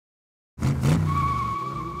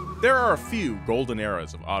There are a few golden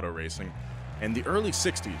eras of auto racing, and the early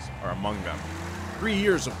 60s are among them. 3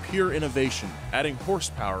 years of pure innovation, adding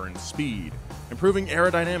horsepower and speed, improving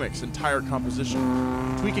aerodynamics and tire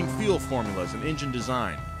composition, tweaking fuel formulas and engine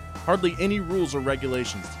design. Hardly any rules or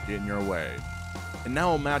regulations to get in your way. And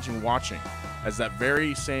now imagine watching as that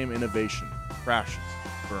very same innovation crashes,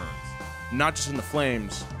 burns, not just into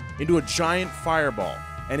flames, into a giant fireball,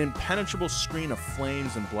 an impenetrable screen of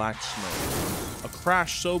flames and black smoke. A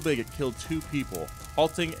crash so big it killed 2 people,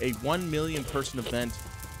 halting a 1 million person event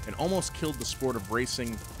and almost killed the sport of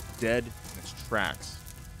racing dead in its tracks.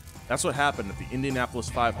 That's what happened at the Indianapolis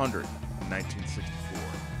 500 in 1964.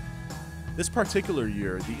 This particular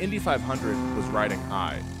year, the Indy 500 was riding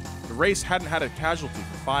high. The race hadn't had a casualty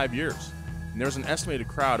for 5 years, and there was an estimated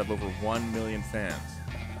crowd of over 1 million fans.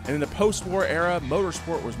 And in the post-war era,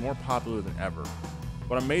 motorsport was more popular than ever.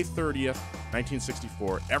 But on May 30th,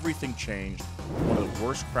 1964, everything changed with one of the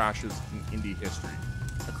worst crashes in Indy history.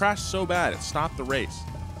 A crash so bad it stopped the race,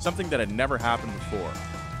 something that had never happened before.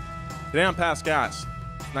 Today on Past Gas,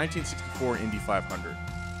 1964 Indy 500.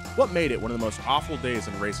 What made it one of the most awful days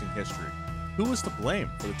in racing history? Who was to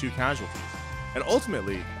blame for the 2 casualties? And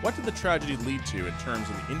ultimately, what did the tragedy lead to in terms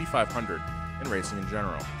of the Indy 500 and racing in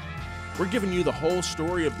general? We're giving you the whole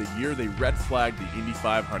story of the year they red flagged the Indy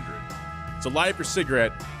 500. So light up your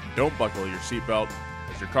cigarette and don't buckle your seatbelt,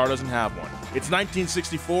 because your car doesn't have one. It's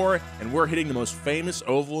 1964, and we're hitting the most famous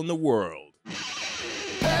oval in the world.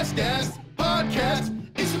 Past Gas Podcast.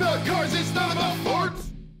 It's about cars, it's not about sports.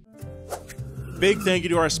 Big thank you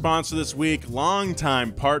to our sponsor this week,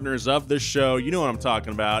 longtime partners of the show. You know what I'm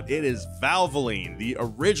talking about. It is Valvoline, the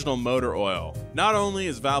original motor oil. Not only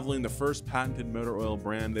is Valvoline the first patented motor oil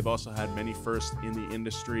brand, they've also had many firsts in the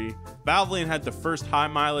industry. Valvoline had the first high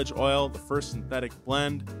mileage oil, the first synthetic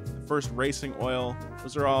blend, the first racing oil.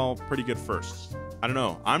 Those are all pretty good firsts. I don't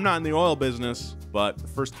know. I'm not in the oil business, but the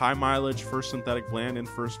first high mileage, first synthetic blend, and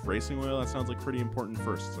first racing oil, that sounds like pretty important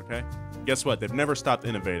firsts, okay? Guess what? They've never stopped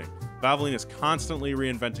innovating. Valvoline is constantly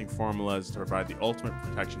reinventing formulas to provide the ultimate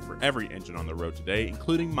protection for every engine on the road today,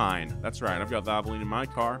 including mine. That's right, I've got Valvoline in my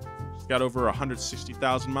car. It's got over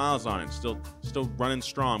 160,000 miles on it, still running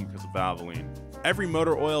strong because of Valvoline. Every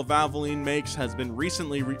motor oil Valvoline makes has been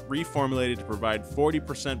recently reformulated to provide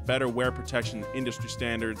 40% better wear protection than industry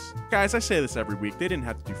standards. Guys, I say this every week. They didn't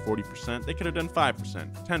have to do 40%. They could have done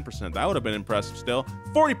 5%, 10%. That would have been impressive still.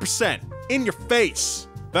 40% in your face.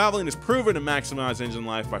 Valvoline is proven to maximize engine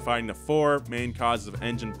life by fighting the 4 main causes of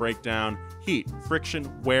engine breakdown: heat, friction,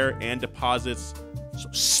 wear, and deposits.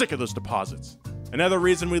 So sick of those deposits. Another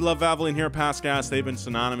reason we love Valvoline here at Past Gas, they've been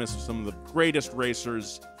synonymous with some of the greatest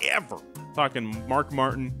racers ever. Talking Mark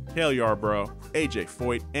Martin, Cale Yarborough, AJ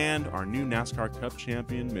Foyt, and our new NASCAR Cup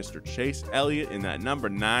champion, Mr. Chase Elliott in that number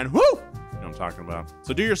 9. Woo! You know what I'm talking about.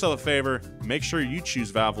 So do yourself a favor, make sure you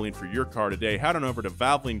choose Valvoline for your car today. Head on over to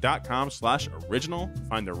valvoline.com/original to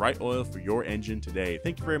find the right oil for your engine today.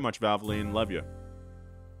 Thank you very much, Valvoline. Love you.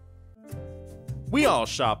 We all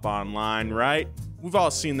shop online, right? We've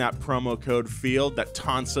all seen that promo code field that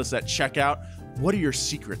taunts us at checkout. What are your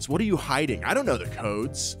secrets? What are you hiding? I don't know the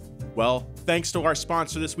codes. Well, thanks to our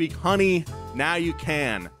sponsor this week, Honey, now you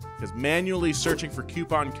can. Because manually searching for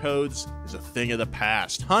coupon codes is a thing of the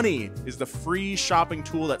past. Honey is the free shopping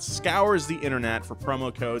tool that scours the internet for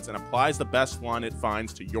promo codes and applies the best one it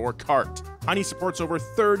finds to your cart. Honey supports over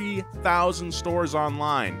 30,000 stores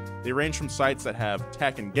online. They range from sites that have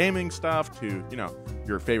tech and gaming stuff to,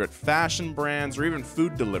 your favorite fashion brands or even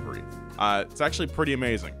food delivery. It's actually pretty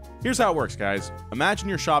amazing. Here's how it works, guys. Imagine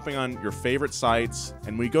you're shopping on your favorite sites,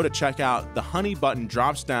 and when you go to checkout, the Honey button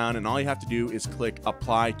drops down, and all you have to do is click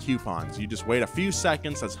Apply Coupons. You just wait a few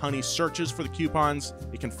seconds as Honey searches for the coupons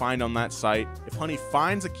it can find on that site. If Honey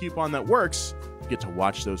finds a coupon that works, you get to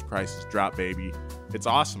watch those prices drop, baby. It's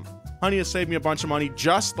awesome. Honey has saved me a bunch of money.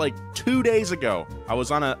 Just like 2 days ago, I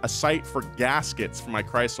was on a site for gaskets for my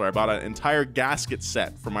Chrysler. I bought an entire gasket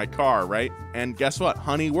set for my car, right? And guess what?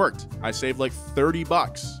 Honey worked. I saved like 30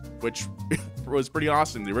 bucks, which was pretty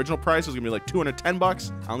awesome. The original price was gonna be like 210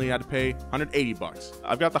 bucks. I only had to pay 180 bucks.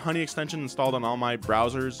 I've got the Honey extension installed on all my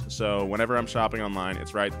browsers, so whenever I'm shopping online,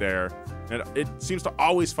 it's right there. And it seems to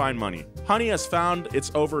always find money. Honey has found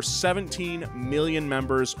its over 17 million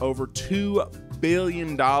members, over $2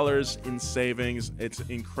 billion in savings. It's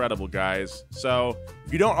incredible, guys. So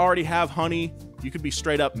if you don't already have Honey, you could be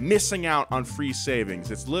straight up missing out on free savings.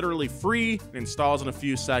 It's literally free, it installs in a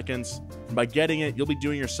few seconds. And by getting it, you'll be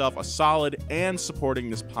doing yourself a solid and supporting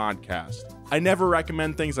this podcast. I never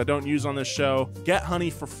recommend things I don't use on this show. Get Honey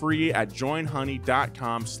for free at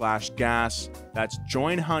joinhoney.com/gas. That's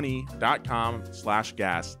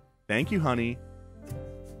joinhoney.com/gas. Thank you, Honey.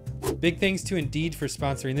 Big thanks to Indeed for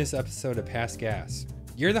sponsoring this episode of Pass Gas.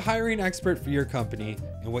 You're the hiring expert for your company,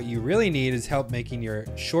 and what you really need is help making your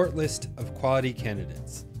short list of quality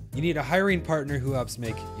candidates. You need a hiring partner who helps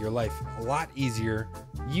make your life a lot easier.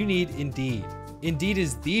 You need Indeed. Indeed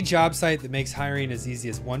is the job site that makes hiring as easy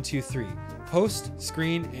as 1, 2, 3. Post,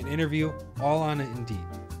 screen, and interview all on Indeed.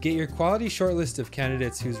 Get your quality shortlist of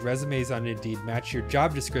candidates whose resumes on Indeed match your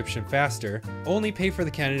job description faster, only pay for the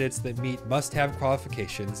candidates that meet must-have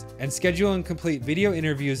qualifications, and schedule and complete video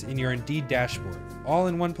interviews in your Indeed dashboard, all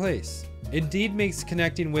in one place. Indeed makes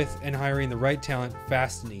connecting with and hiring the right talent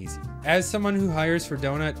fast and easy. As someone who hires for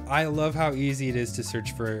Donut, I love how easy it is to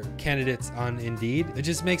search for candidates on Indeed. It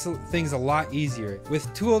just makes things a lot easier.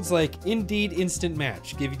 With tools like Indeed Instant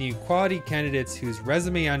Match, giving you quality candidates whose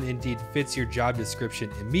resume on Indeed fits your job description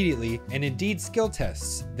immediately, and Indeed skill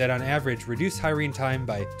tests that on average reduce hiring time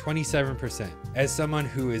by 27%. As someone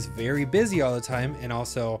who is very busy all the time and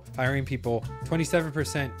also hiring people,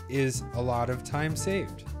 27% is a lot of time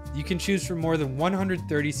saved. You can choose from more than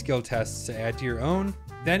 130 skill tests to add to your own,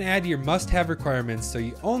 then add your must-have requirements so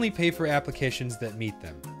you only pay for applications that meet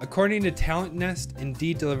them. According to Talent Nest,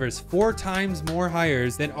 Indeed delivers 4 times more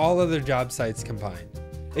hires than all other job sites combined.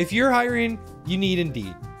 If you're hiring, you need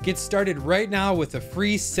Indeed. Get started right now with a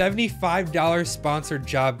free $75 sponsored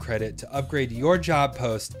job credit to upgrade your job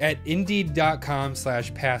post at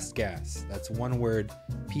Indeed.com/pastgas. That's one word,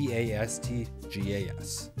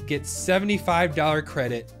 PASTGAS. Get $75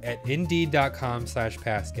 credit at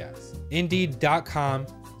Indeed.com/pastgas.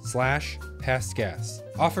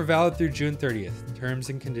 Indeed.com/pastgas. Offer valid through June 30th. Terms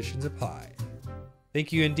and conditions apply.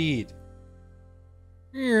 Thank you, Indeed.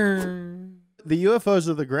 The UFOs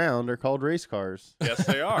of the ground are called race cars. Yes,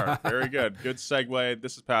 they are. Very good. Good segue.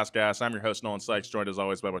 This is Pass Gas. I'm your host, Nolan Sykes, joined as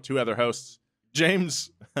always by my 2 other hosts,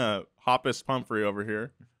 James Hoppus Pumphrey over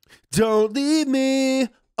here. Don't leave me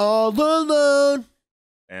all alone.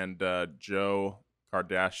 And Joe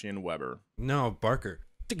Kardashian Weber. No, Barker.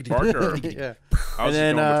 Barker. Yeah. How's And it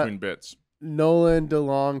then, going between bits? Nolan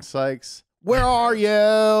DeLong Sykes. Where are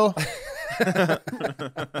you?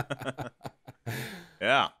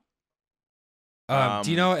 Yeah.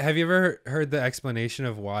 Do you know, have you ever heard the explanation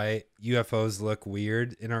of why UFOs look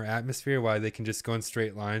weird in our atmosphere? Why they can just go in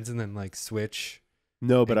straight lines and then like switch?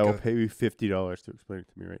 No, but I will pay you $50 to explain it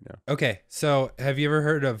to me right now. Okay. So have you ever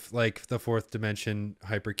heard of like the 4th dimension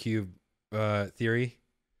hypercube theory?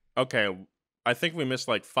 Okay. I think we missed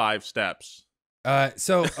like 5 steps.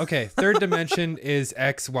 Okay. 3rd dimension is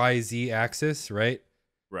XYZ axis, right?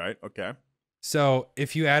 Right. Okay. So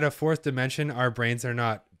if you add a 4th dimension, our brains are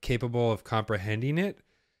not capable of comprehending it.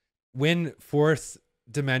 When 4th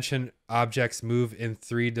dimension objects move in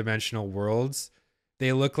 3-dimensional worlds,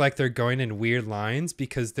 they look like they're going in weird lines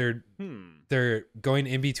because they're going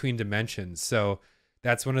in between dimensions. So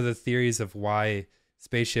that's one of the theories of why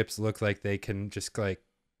spaceships look like they can just like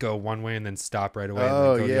go one way and then stop right away and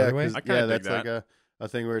then go the other way. That's like a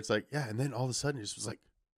thing where it's like, and then all of a sudden it just was like,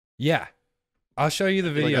 yeah. I'll show you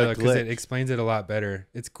the video like because it explains it a lot better.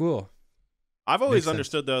 It's cool. I've always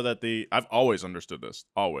understood though that I've always understood this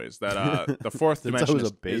that the 4th dimension since I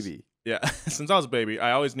was a baby. Yeah, since I was a baby,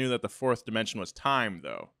 I always knew that the 4th dimension was time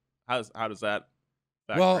though. How does that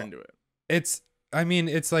factor into it? It's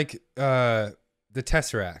like the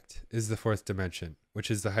Tesseract is the 4th dimension, which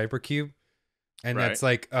is the hypercube, and that's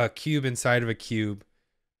like a cube inside of a cube.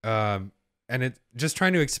 And it just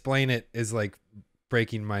trying to explain it is like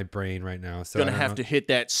breaking my brain right now. So gonna have to hit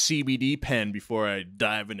that CBD pen before I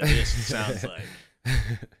dive into this. It sounds like.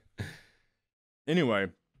 Anyway,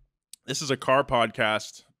 this is a car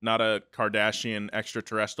podcast, not a Kardashian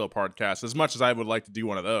extraterrestrial podcast. As much as I would like to do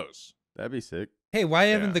one of those, That'd be sick. Hey, why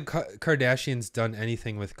haven't the Kardashians done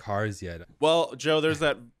anything with cars yet? Well, Joe, there's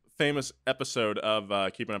that famous episode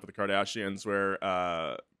of Keeping Up with the Kardashians where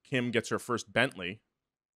Kim gets her first Bentley.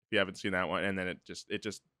 If you haven't seen that one, and then it just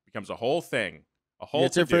becomes a whole thing.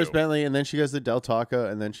 It's her first Bentley, and then she goes to Del Taco,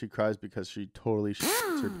 and then she cries because she totally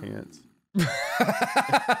shits her pants.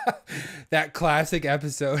 That classic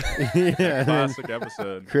episode. Yeah, classic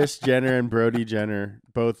episode. Kris Jenner and Brody Jenner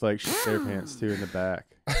both like shit their pants too in the back.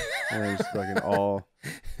 And they're just fucking all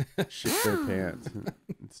shit their pants.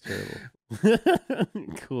 It's terrible.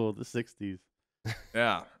 Cool, the 60s.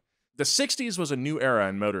 Yeah. The 60s was a new era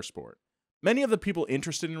in motorsport. Many of the people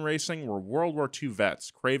interested in racing were World War II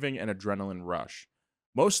vets craving an adrenaline rush.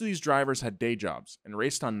 Most of these drivers had day jobs and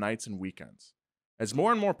raced on nights and weekends. As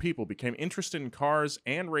more and more people became interested in cars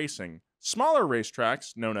and racing, smaller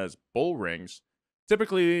racetracks, known as bull rings,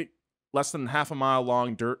 typically less than half a mile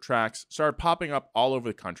long dirt tracks, started popping up all over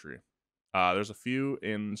the country. There's a few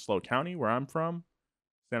in SLO County, where I'm from.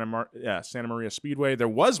 Santa Maria Speedway. There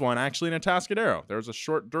was one actually in Atascadero. There was a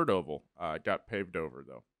short dirt oval. It got paved over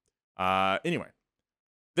though. Anyway,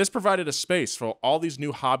 this provided a space for all these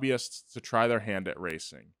new hobbyists to try their hand at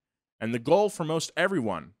racing. And the goal for most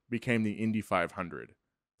everyone became the Indy 500,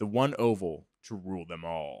 the one oval to rule them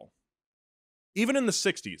all. Even in the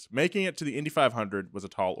 60s, making it to the Indy 500 was a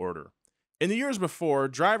tall order. In the years before,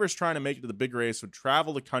 drivers trying to make it to the big race would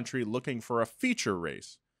travel the country looking for a feature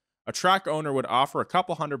race. A track owner would offer a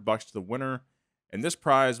couple $100 to the winner, and this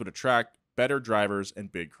prize would attract better drivers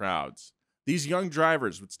and big crowds. These young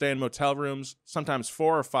drivers would stay in motel rooms, sometimes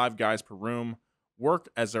 4 or 5 guys per room, work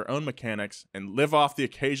as their own mechanics, and live off the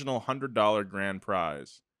occasional $100 grand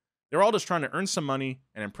prize. They were all just trying to earn some money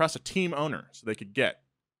and impress a team owner so they could get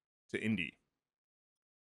to Indy.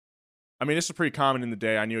 I mean, this was pretty common in the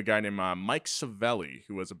day. I knew a guy named Mike Savelli,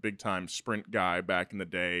 who was a big-time sprint guy back in the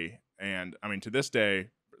day. And, I mean, to this day,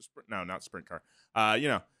 no, not sprint car.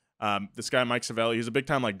 This guy, Mike Savelli, he's a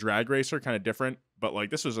big-time, like, drag racer, kind of different. But,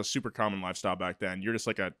 like, this was a super common lifestyle back then. You're just,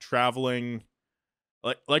 like, a traveling,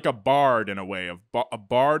 like a bard in a way, a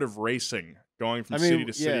bard of racing, going from city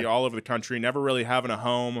to city all over the country, never really having a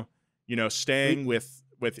home, staying with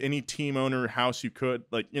any team owner house you could,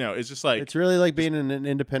 it's just like, it's really like being in an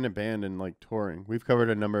independent band and like touring. We've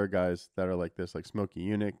covered a number of guys that are like this, like Smokey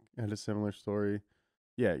Yunick had a similar story.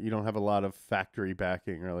 Yeah, you don't have a lot of factory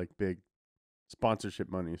backing or like big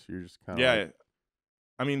sponsorship money, so you're just kind of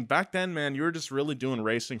I mean, back then, man, you were just really doing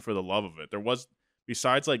racing for the love of it. There was,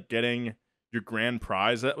 besides like getting your grand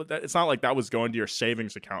prize, that it's not like that was going to your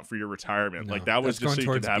savings account for your retirement. No, like that was just so you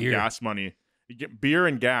could have beer. gas money. You get beer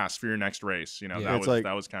and gas for your next race.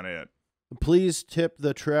 That was kind of it. please tip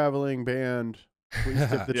the traveling band. Please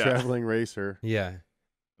tip the traveling racer. Yeah.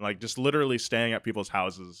 Like just literally staying at people's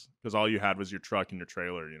houses because all you had was your truck and your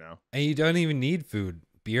trailer, And you don't even need food.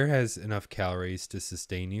 Beer has enough calories to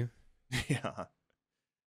sustain you. Yeah.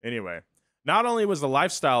 Anyway, not only was the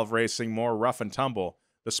lifestyle of racing more rough and tumble,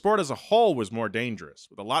 the sport as a whole was more dangerous,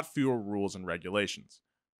 with a lot fewer rules and regulations.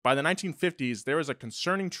 By the 1950s, there was a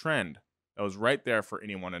concerning trend that was right there for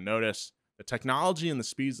anyone to notice. The technology and the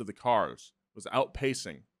speeds of the cars was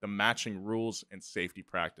outpacing the matching rules and safety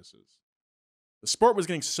practices. The sport was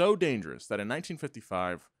getting so dangerous that in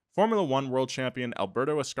 1955, Formula One world champion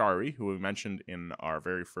Alberto Ascari, who we mentioned in our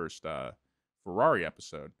very first Ferrari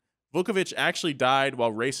episode, Vukovic actually died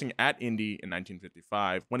while racing at Indy in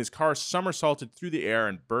 1955 when his car somersaulted through the air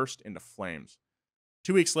and burst into flames.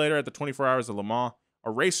 2 weeks later, at the 24 Hours of Le Mans, a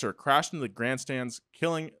racer crashed into the grandstands,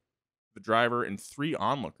 killing the driver and 3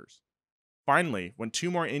 onlookers. Finally, when 2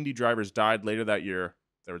 more Indy drivers died later that year,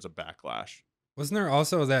 there was a backlash. Wasn't there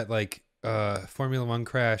also that Formula One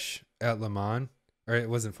crash at Le Mans? Or it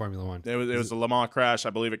wasn't Formula One. It was a Le Mans crash.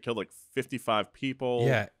 I believe it killed like 55 people.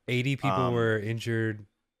 Yeah, 80 people were injured.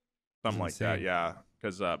 Something like that, yeah.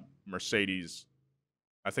 Because Mercedes,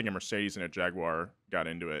 I think a Mercedes and a Jaguar got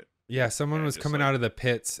into it. Yeah, someone was coming out of the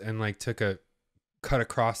pits and took a cut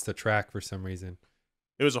across the track for some reason.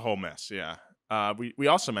 It was a whole mess, yeah. We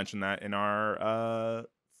also mentioned that in our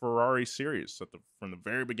Ferrari series from the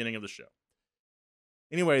very beginning of the show.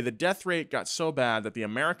 Anyway, the death rate got so bad that the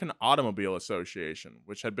American Automobile Association,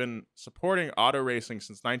 which had been supporting auto racing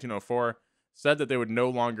since 1904, said that they would no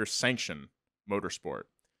longer sanction motorsport.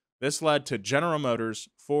 This led to General Motors,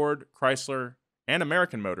 Ford, Chrysler, and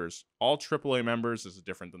American Motors, all AAA members, this is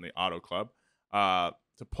different than the Auto Club,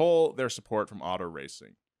 to pull their support from auto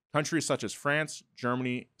racing. Countries such as France,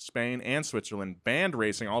 Germany, Spain, and Switzerland banned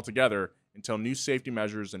racing altogether until new safety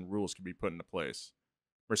measures and rules could be put into place.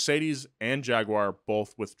 Mercedes and Jaguar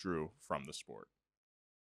both withdrew from the sport.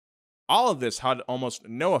 All of this had almost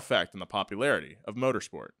no effect on the popularity of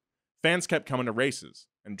motorsport. Fans kept coming to races,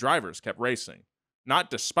 and drivers kept racing. Not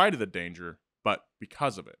despite of the danger, but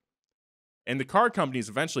because of it. And the car companies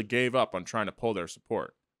eventually gave up on trying to pull their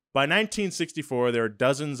support. By 1964, there were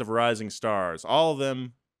dozens of rising stars. All of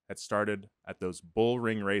them had started at those bull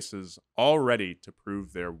ring races, all ready to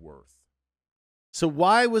prove their worth. So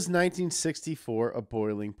why was 1964 a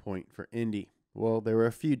boiling point for Indy? Well, there were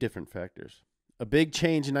a few different factors. A big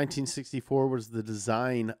change in 1964 was the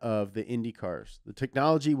design of the Indy cars. The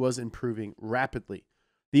technology was improving rapidly.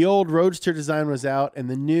 The old Roadster design was out, and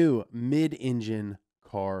the new mid-engine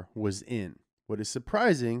car was in. What is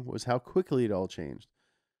surprising was how quickly it all changed.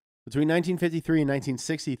 Between 1953 and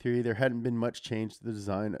 1963, there hadn't been much change to the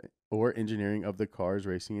design or engineering of the cars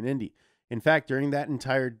racing in Indy. In fact, during that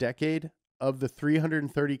entire decade, of the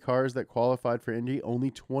 330 cars that qualified for Indy, only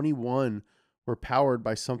 21 were powered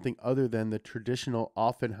by something other than the traditional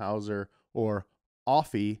Offenhauser or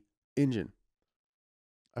Offie engine.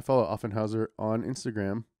 I follow Offenhauser on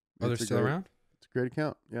Instagram. Oh, they're still around? It's great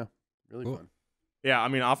account. Yeah, really Cool. fun. Yeah, I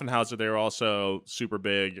mean, Offenhauser, they were also super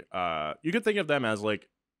big. You could think of them as like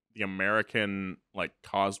the American like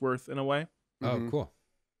Cosworth in a way. Oh, Mhm. cool.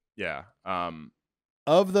 Yeah.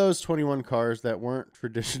 Of those 21 cars that weren't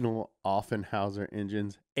traditional Offenhauser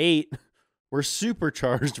engines, 8 were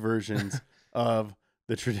supercharged versions of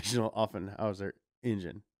the traditional Offenhauser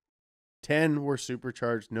engine. 10 were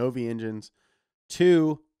supercharged Novi engines.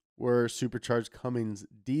 2 were supercharged Cummins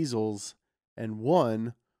diesels, and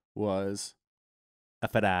 1 was a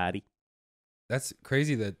Ferrari. That's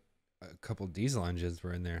crazy that a couple diesel engines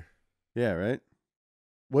were in there. Yeah, right?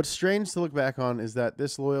 What's strange to look back on is that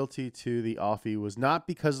this loyalty to the Offie was not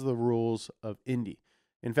because of the rules of Indy.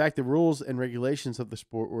 In fact, the rules and regulations of the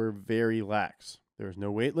sport were very lax. There was no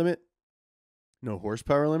weight limit, no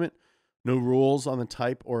horsepower limit, no rules on the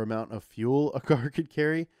type or amount of fuel a car could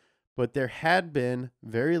carry, but there had been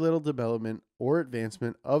very little development or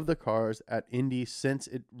advancement of the cars at Indy since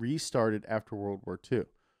it restarted after World War II.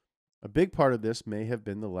 A big part of this may have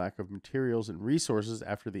been the lack of materials and resources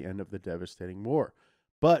after the end of the devastating war.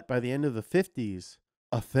 But by the end of the 50s,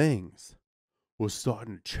 things was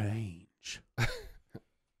starting to change.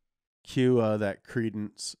 Cue that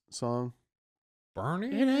Creedence song.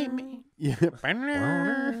 Burning. It ain't me. Yeah. The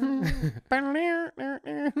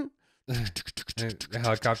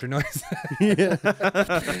helicopter noise. Yeah.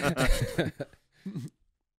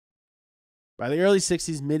 By the early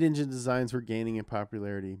 60s, mid-engine designs were gaining in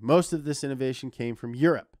popularity. Most of this innovation came from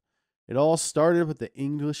Europe. It all started with the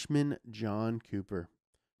Englishman John Cooper.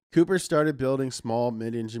 Cooper started building small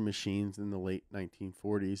mid-engine machines in the late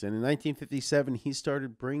 1940s, and in 1957, he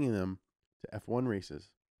started bringing them to F1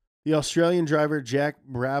 races. The Australian driver Jack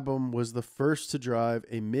Brabham was the first to drive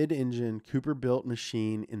a mid-engine Cooper-built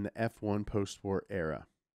machine in the F1 post-war era.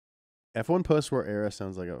 F1 post-war era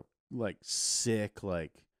sounds like a sick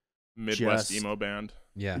Midwest Just- emo band.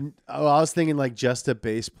 Yeah. Oh, I was thinking like just a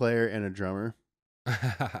bass player and a drummer,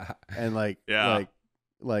 and Yeah.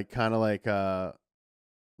 kind of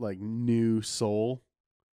like new soul,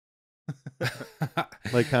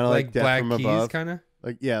 like kind of like Death Black from Keys, Above, kind of.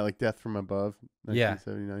 like Death from Above, Yeah.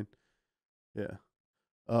 1979. Yeah,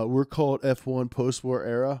 we're called F1 post-war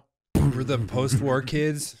era. We're the post-war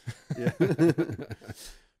kids. Yeah.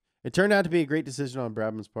 It turned out to be a great decision on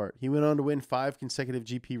Brabham's part. He went on to win 5 consecutive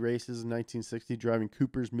GP races in 1960, driving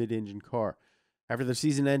Cooper's mid-engine car. After the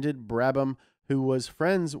season ended, Brabham, who was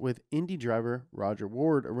friends with Indy driver Roger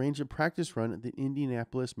Ward, arranged a practice run at the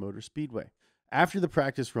Indianapolis Motor Speedway. After the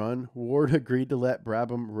practice run, Ward agreed to let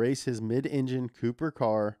Brabham race his mid-engine Cooper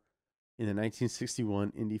car in the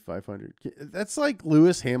 1961 Indy 500. That's like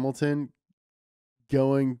Lewis Hamilton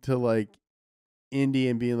going to like Indy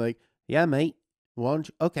and being like, "Yeah, mate.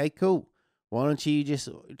 Okay, cool. Why don't you just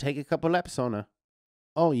take a couple laps on her?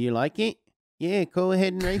 Oh, you like it? Yeah, go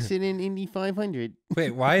ahead and race it in Indy 500.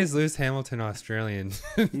 Wait, why is Lewis Hamilton Australian?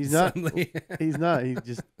 He's not. Suddenly. He's not. He's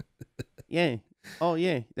just, yeah. Oh,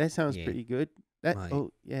 yeah, that sounds Yeah. pretty good. That Mate.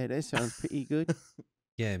 Oh, yeah, that sounds pretty good.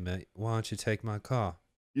 Yeah, mate. Why don't you take my car?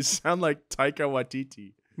 You sound like Taika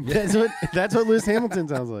Waititi. That's what Lewis Hamilton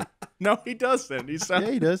sounds like. No, he doesn't. He sounds.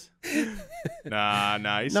 Yeah, he does. Nah. He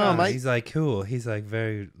No, sounds. Mike. He's like cool. He's like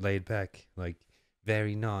very laid back, like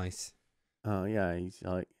very nice. Oh, yeah, he's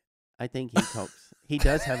like, I think he talks. He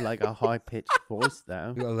does have like a high pitched voice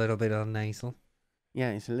though. Got a little bit of nasal.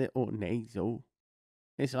 Yeah, it's a little nasal.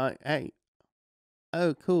 It's like, hey,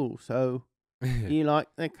 oh, cool. So you like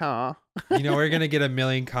the car? You know, we're gonna get a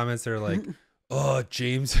million comments that are like, "Oh,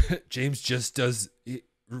 James just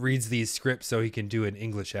reads these scripts so he can do an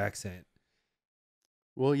English accent."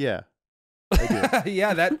 Well, yeah, I do.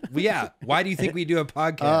 yeah. Why do you think we do a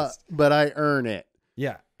podcast? But I earn it.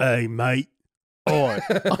 Yeah. Hey, mate.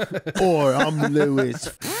 Or I'm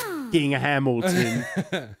Lewis King Hamilton,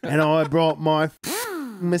 and I brought my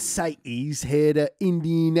Mercedes here to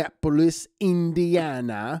Indianapolis,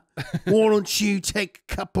 Indiana. Why don't you take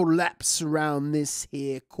a couple laps around this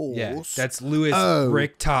here course? Yeah, that's Lewis Oh,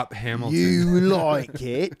 Bricktop Hamilton. You like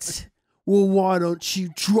it? Well, why don't you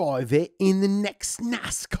drive it in the next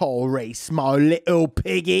NASCAR race, my little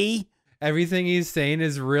piggy? Everything he's saying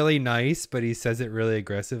is really nice, but he says it really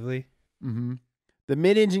aggressively. Mm-hmm. The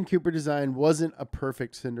mid-engine Cooper design wasn't a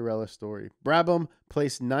perfect Cinderella story. Brabham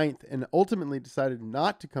placed 9th and ultimately decided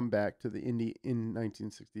not to come back to the Indy in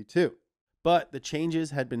 1962. But the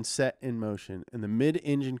changes had been set in motion, and the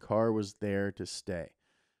mid-engine car was there to stay.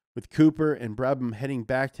 With Cooper and Brabham heading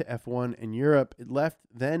back to F1 in Europe, it left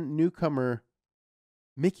then newcomer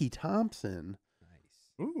Mickey Thompson,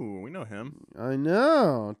 Ooh, we know him. I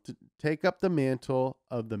know, to take up the mantle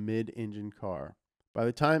of the mid-engine car. By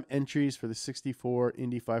the time entries for the 64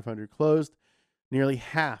 Indy 500 closed, nearly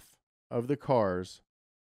half of the cars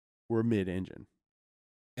were mid-engine.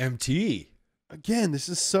 MT. Again, this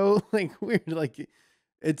is so like weird. Like,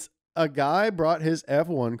 it's a guy brought his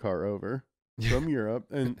F1 car over from Europe,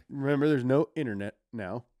 and remember, there's no internet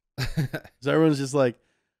now, so everyone's just like,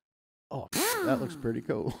 "Oh, that looks pretty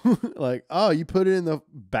cool." Like, "Oh, you put it in the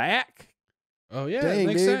back." Oh yeah, Dang, it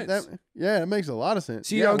makes dude, sense. That makes a lot of sense.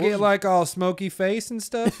 So you Yeah, don't get we'll like all smoky face and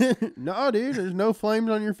stuff. no, dude, there's no flames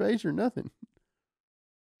on your face or nothing.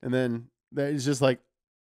 And then it's just like,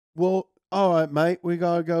 well, all right, mate, we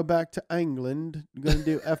gotta go back to England. We're gonna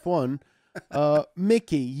do F1.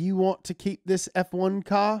 Mickey, you want to keep this F1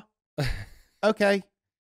 car? Okay.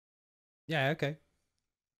 Yeah, okay.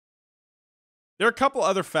 There are a couple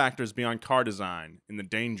other factors beyond car design in the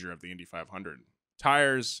danger of the Indy 500.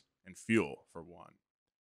 Tires and fuel, for one.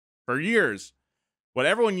 For years, what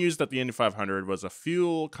everyone used at the Indy 500 was a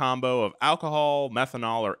fuel combo of alcohol,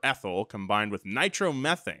 methanol, or ethyl combined with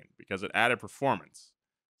nitromethane because it added performance.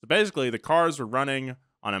 So basically, the cars were running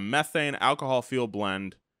on a methane alcohol fuel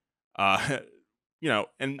blend.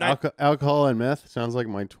 And Alcohol and meth sounds like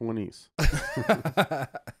my 20s.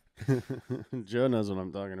 Joe knows what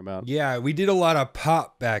I'm talking about. Yeah, we did a lot of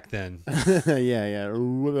pop back then. yeah.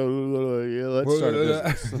 Let's start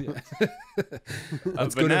a business.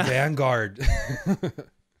 Let's go to Vanguard.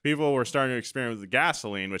 People were starting to experiment with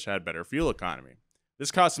gasoline, which had better fuel economy.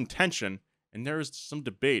 This caused some tension, and there was some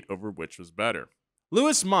debate over which was better.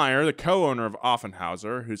 Louis Meyer, the co-owner of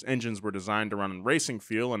Offenhauser, whose engines were designed to run on racing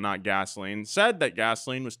fuel and not gasoline, said that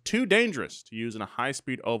gasoline was too dangerous to use in a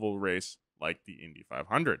high-speed oval race like the Indy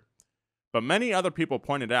 500. But many other people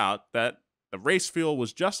pointed out that the race fuel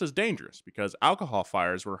was just as dangerous because alcohol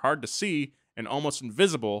fires were hard to see and almost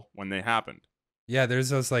invisible when they happened. Yeah, there's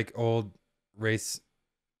those like old race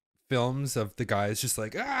films of the guys just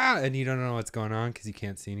like, and you don't know what's going on because you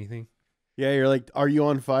can't see anything. Yeah, you're like, are you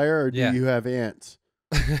on fire or do Yeah. you have ants?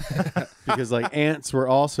 Because like ants were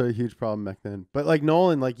also a huge problem back then. But like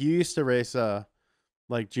Nolan, like you used to race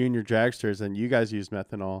like junior dragsters and you guys used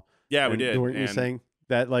methanol. Yeah, we And did. Weren't you saying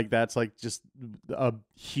that like that's like just a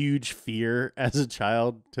huge fear as a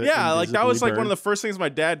child to Yeah, like that was like invisibly one of burn? the first things my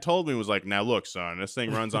dad told me was like, now look, son, this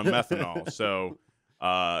thing runs on methanol. So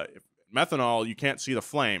methanol, you can't see the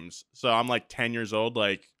flames. So I'm like 10 years old,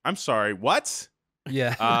 like, I'm sorry, what?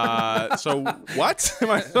 Yeah. So what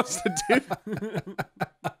am I supposed to do?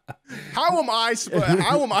 How am I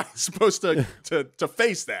supposed to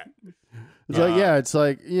face that? It's like, yeah, it's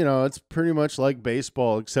like, you know, it's pretty much like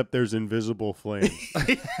baseball, except there's invisible flames.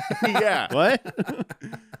 Yeah. What?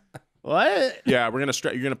 What? Yeah, you're gonna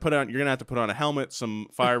have to put on a helmet, some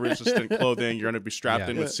fire resistant clothing. You're gonna be strapped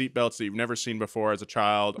in with seatbelts that you've never seen before as a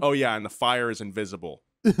child. Oh yeah, and the fire is invisible.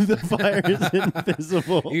 The fire is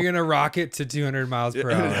invisible. You're going to rock it to 200 miles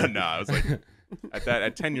per hour. No, I was like,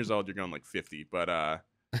 at 10 years old, you're going like 50. But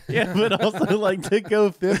Yeah, but also like to go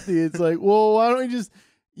 50, it's like, well, why don't we just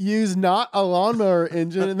use not a lawnmower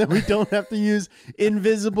engine and then we don't have to use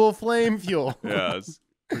invisible flame fuel? yeah, it's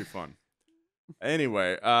pretty fun.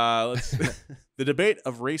 Anyway, the debate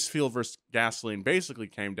of race fuel versus gasoline basically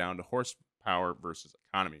came down to horsepower versus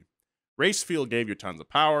economy. Race fuel gave you tons of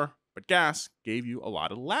power, but gas gave you a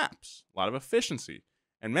lot of laps, a lot of efficiency,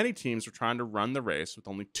 and many teams were trying to run the race with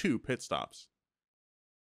only 2 pit stops.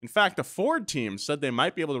 In fact, the Ford team said they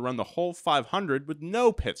might be able to run the whole 500 with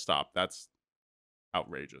no pit stop. That's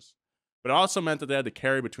outrageous. But it also meant that they had to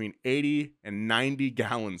carry between 80 and 90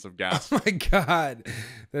 gallons of gas. Oh my God.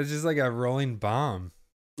 That's just like a rolling bomb.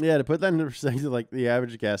 Yeah, to put that into perspective, like the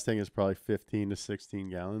average gas tank is probably 15 to 16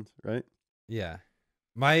 gallons, right? Yeah.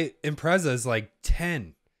 My Impreza is like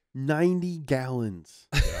 10. 90 gallons.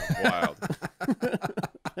 Yeah, wild.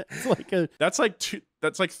 It's like a That's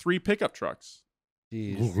like 3 pickup trucks.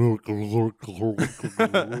 Jeez.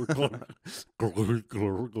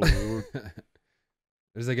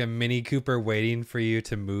 There's like a Mini Cooper waiting for you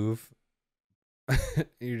to move.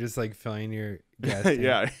 You're just like filling your gas tank.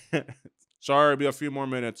 Yeah. Sorry, it'll be a few more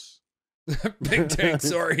minutes. Big tank,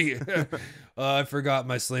 sorry. I forgot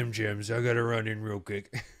my Slim Jims. I gotta run in real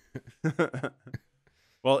quick.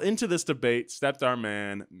 Well, into this debate stepped our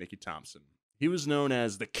man, Mickey Thompson. He was known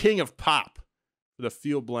as the King of Pop for the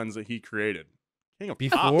fuel blends that he created. King of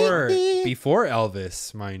Pop. Before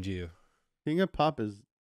Elvis, mind you. King of Pop is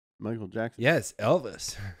Michael Jackson. Yes,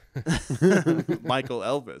 Elvis. Michael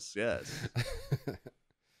Elvis, yes.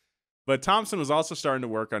 But Thompson was also starting to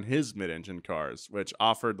work on his mid-engine cars, which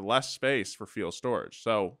offered less space for fuel storage.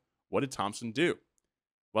 So what did Thompson do?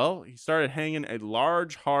 Well, he started hanging a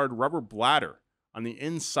large, hard rubber bladder on the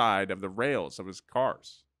inside of the rails of his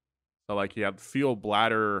cars. So like he had fuel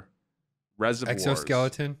bladder reservoirs.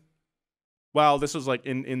 Exoskeleton? Well, this was like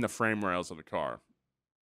in the frame rails of the car.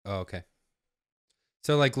 Oh, okay.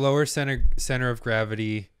 So like lower center of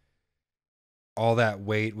gravity, all that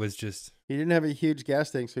weight was just. He didn't have a huge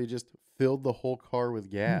gas tank, so he just filled the whole car with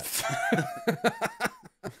gas.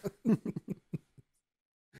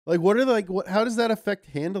 Like, how does that affect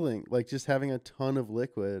handling? Like, just having a ton of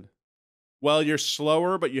liquid. Well, you're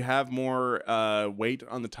slower, but you have more weight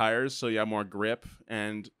on the tires, so you have more grip.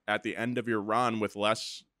 And at the end of your run, with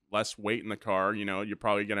less weight in the car, you're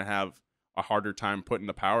probably going to have a harder time putting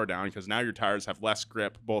the power down because now your tires have less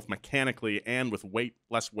grip, both mechanically and with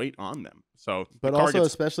less weight on them. So, but also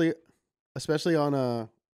especially on a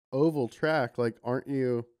oval track, like, aren't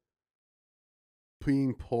you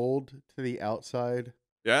being pulled to the outside?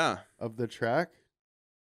 Yeah. Of the track.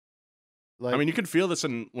 Like, I mean, you can feel this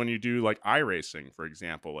when you do like iRacing, for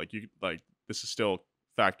example. Like this is still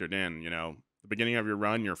factored in. The beginning of your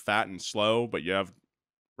run, you're fat and slow, but you have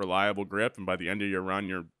reliable grip, and by the end of your run,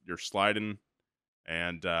 you're sliding,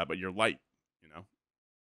 and but you're light.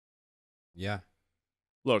 Yeah.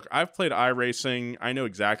 Look, I've played iRacing. I know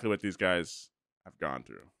exactly what these guys have gone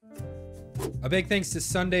through. A big thanks to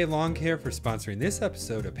Sunday Lawn Care for sponsoring this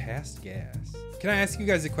episode of Past Gas. Can I ask you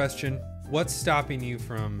guys a question? What's stopping you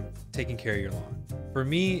from taking care of your lawn? For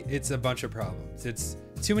me, it's a bunch of problems. It's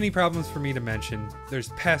too many problems for me to mention. There's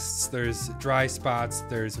pests, there's dry spots,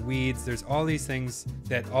 there's weeds, there's all these things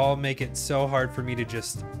that all make it so hard for me to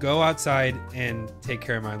just go outside and take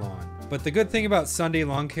care of my lawn. But the good thing about Sunday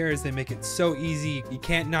Lawn Care is they make it so easy, you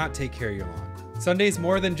can't not take care of your lawn. Sunday's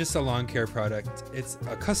more than just a lawn care product. It's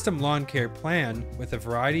a custom lawn care plan with a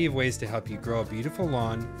variety of ways to help you grow a beautiful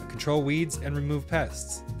lawn, control weeds, and remove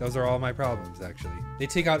pests. Those are all my problems, actually. They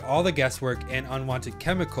take out all the guesswork and unwanted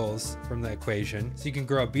chemicals from the equation so you can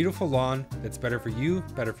grow a beautiful lawn that's better for you,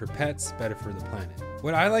 better for pets, better for the planet.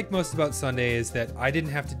 What I like most about Sunday is that I didn't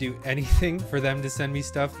have to do anything for them to send me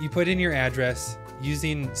stuff. You put in your address.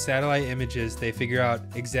 Using satellite images, they figure out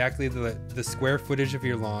exactly the square footage of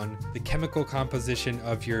your lawn, the chemical composition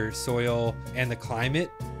of your soil, and the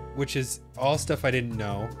climate, which is all stuff I didn't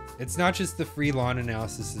know. It's not just the free lawn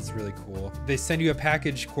analysis, it's really cool. They send you a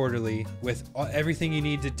package quarterly with everything you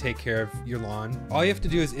need to take care of your lawn. All you have to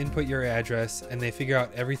do is input your address and they figure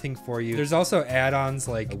out everything for you. There's also add-ons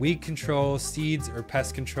like weed control, seeds, or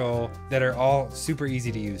pest control that are all super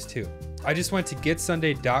easy to use too. I just went to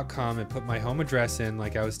getsunday.com and put my home address in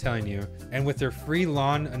like I was telling you, and with their free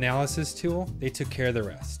lawn analysis tool, they took care of the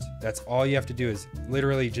rest. That's all you have to do is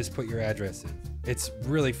literally just put your address in. It's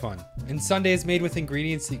really fun. And Sunday is made with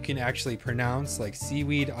ingredients that you can actually pronounce, like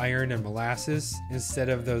seaweed, iron, and molasses, instead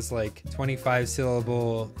of those like 25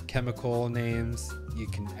 syllable chemical names. You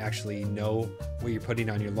can actually know what you're putting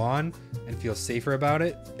on your lawn and feel safer about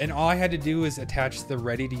it. And all I had to do was attach the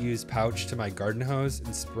ready-to-use pouch to my garden hose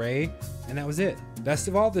and spray, and that was it. Best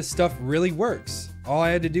of all, this stuff really works. All I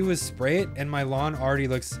had to do was spray it, and my lawn already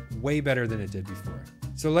looks way better than it did before.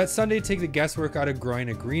 So let Sunday take the guesswork out of growing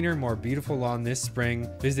a greener, more beautiful lawn this spring.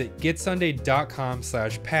 Visit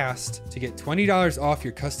getsunday.com/past to get $20 off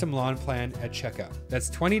your custom lawn plan at checkout.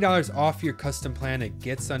 That's $20 off your custom plan at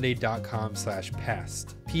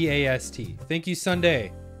getsunday.com/past. P-A-S-T. Thank you,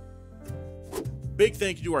 Sunday. Big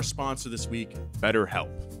thank you to our sponsor this week,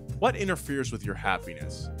 BetterHelp. What interferes with your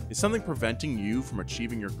happiness? Is something preventing you from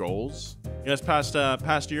achieving your goals? This past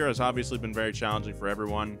year has obviously been very challenging for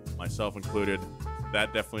everyone, myself included.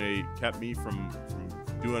 That definitely kept me from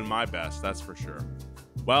doing my best, that's for sure.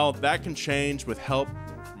 Well, that can change with help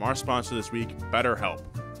from our sponsor this week, BetterHelp.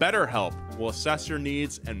 BetterHelp will assess your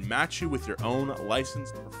needs and match you with your own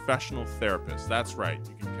licensed professional therapist. That's right,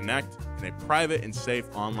 you can connect in a private and safe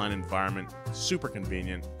online environment, super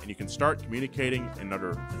convenient, and you can start communicating in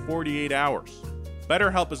under 48 hours.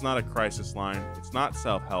 BetterHelp is not a crisis line, it's not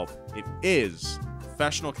self-help, it is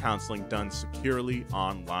professional counseling done securely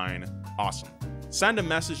online. Awesome. Send a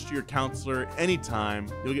message to your counselor anytime.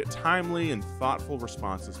 You'll get timely and thoughtful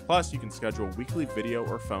responses. Plus, you can schedule weekly video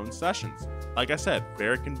or phone sessions. Like I said,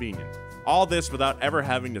 very convenient. All this without ever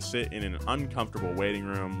having to sit in an uncomfortable waiting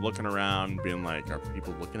room, looking around, being like, are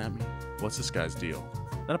people looking at me? What's this guy's deal?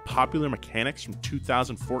 Is that a Popular Mechanics from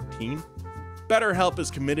 2014? BetterHelp is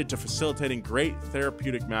committed to facilitating great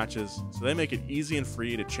therapeutic matches, so they make it easy and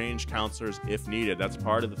free to change counselors if needed. That's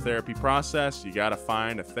part of the therapy process. You gotta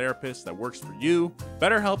find a therapist that works for you.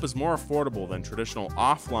 BetterHelp is more affordable than traditional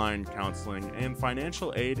offline counseling, and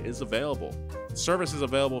financial aid is available. The service is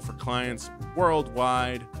available for clients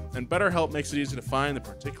worldwide, and BetterHelp makes it easy to find the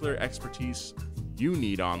particular expertise you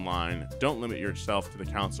need online. Don't limit yourself to the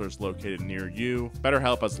counselors located near you.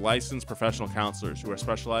 BetterHelp has licensed professional counselors who are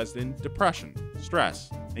specialized in depression,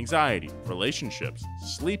 stress, anxiety, relationships,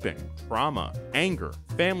 sleeping, trauma, anger,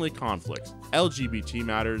 family conflicts, LGBT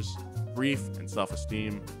matters, grief, and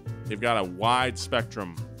self-esteem. They've got a wide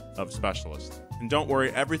spectrum of specialists. And don't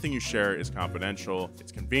worry, everything you share is confidential.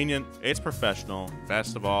 It's convenient, it's professional, and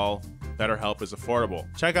best of all, BetterHelp is affordable.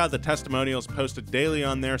 Check out the testimonials posted daily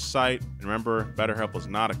on their site. And remember, BetterHelp is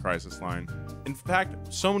not a crisis line. In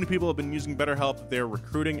fact, so many people have been using BetterHelp that they're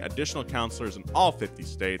recruiting additional counselors in all 50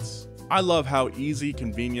 states. I love how easy,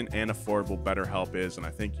 convenient, and affordable BetterHelp is, and I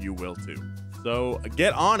think you will too. So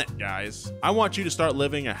get on it, guys. I want you to start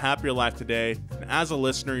living a happier life today. And as a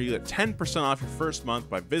listener, you get 10% off your first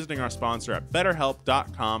month by visiting our sponsor at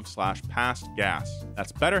betterhelp.com/pastgas.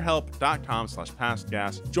 That's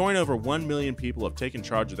betterhelp.com/pastgas. Join over 1 million people who have taken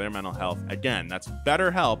charge of their mental health. Again, that's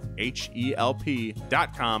betterhelp,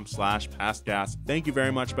 HELP.com/pastgas. Thank you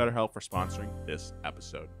very much, BetterHelp, for sponsoring this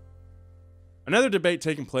episode. Another debate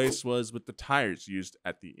taking place was with the tires used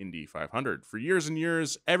at the Indy 500. For years and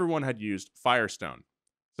years, everyone had used Firestone,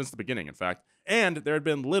 since the beginning, in fact, and there had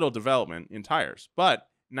been little development in tires. But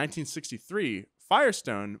in 1963,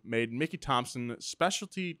 Firestone made Mickey Thompson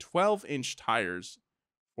specialty 12-inch tires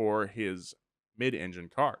for his mid-engine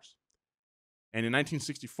cars. And in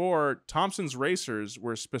 1964, Thompson's racers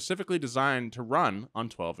were specifically designed to run on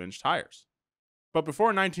 12-inch tires. But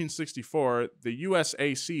before 1964, the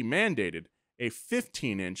USAC mandated a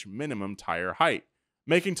 15-inch minimum tire height,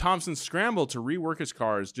 making Thompson scramble to rework his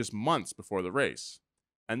cars just months before the race.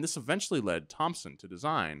 And this eventually led Thompson to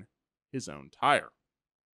design his own tire.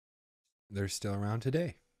 They're still around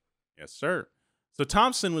today. Yes, sir. So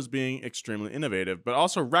Thompson was being extremely innovative, but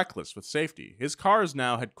also reckless with safety. His cars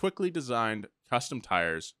now had quickly designed custom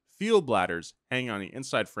tires, fuel bladders hanging on the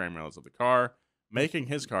inside frame rails of the car, making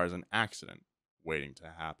his cars an accident waiting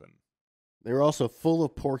to happen. They were also full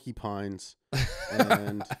of porcupines,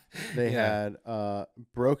 and they had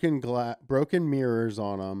broken mirrors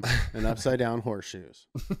on them and upside down horseshoes.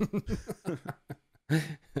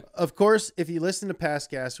 Of course, if you listen to Past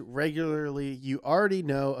Gas regularly, you already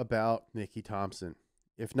know about Mickey Thompson.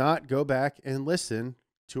 If not, go back and listen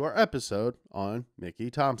to our episode on Mickey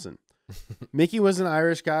Thompson. Mickey was an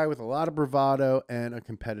Irish guy with a lot of bravado and a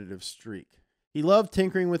competitive streak. He loved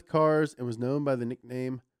tinkering with cars and was known by the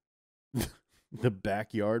nickname the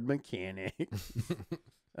Backyard Mechanic,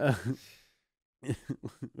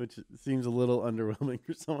 which seems a little underwhelming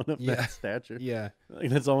for someone of that stature. Yeah, like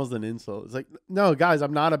that's almost an insult. It's like, no, guys,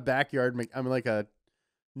 I'm not a backyard. I'm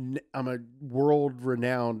a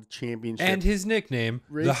world-renowned championship. And his nickname,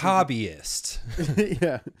 the Hobbyist.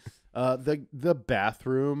 Yeah, the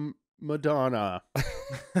bathroom Madonna.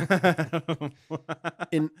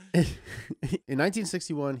 In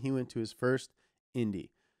 1961, he went to his first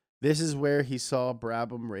Indy. This is where he saw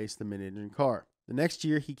Brabham race the mid-engine car. The next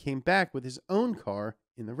year, he came back with his own car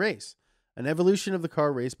in the race, an evolution of the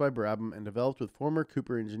car raced by Brabham and developed with former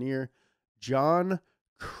Cooper engineer John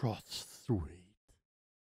Crosthwaite.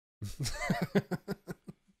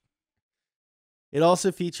 It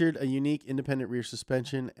also featured a unique independent rear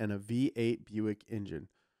suspension and a V8 Buick engine.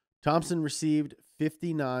 Thompson received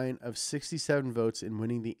 59 of 67 votes in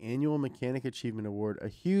winning the annual Mechanic Achievement Award, a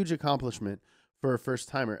huge accomplishment for a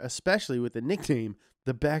first-timer, especially with the nickname,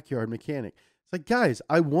 the Backyard Mechanic. It's like, guys,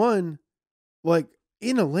 I won,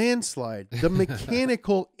 in a landslide, the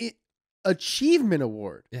Mechanical Achievement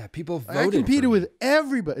Award. Yeah, people voted. I competed with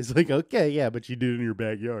everybody. It's like, okay, yeah, but you did it in your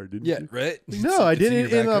backyard, didn't you? Yeah, right? No, I did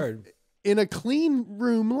it in a clean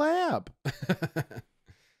room lab.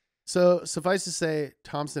 So suffice to say,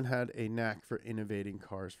 Thompson had a knack for innovating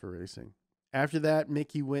cars for racing. After that,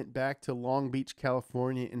 Mickey went back to Long Beach,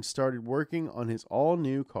 California, and started working on his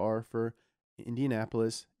all-new car for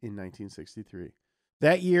Indianapolis in 1963.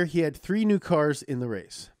 That year, he had 3 new cars in the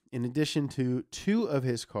race, in addition to 2 of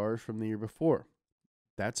his cars from the year before.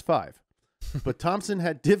 That's 5. But Thompson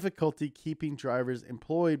had difficulty keeping drivers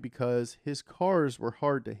employed because his cars were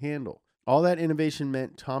hard to handle. All that innovation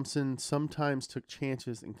meant Thompson sometimes took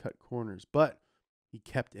chances and cut corners, but he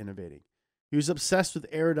kept innovating. He was obsessed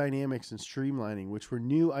with aerodynamics and streamlining, which were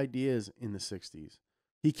new ideas in the 60s.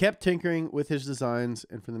 He kept tinkering with his designs,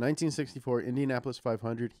 and for the 1964 Indianapolis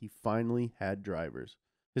 500, he finally had drivers.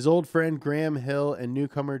 His old friend Graham Hill and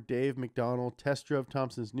newcomer Dave McDonald test drove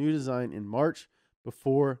Thompson's new design in March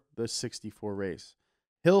before the 64 race.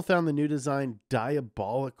 Hill found the new design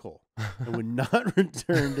diabolical and would not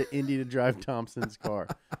return to Indy to drive Thompson's car.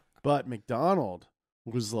 But McDonald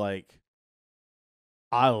was like,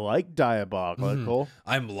 I like diabolical.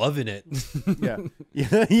 I'm loving it. Yeah.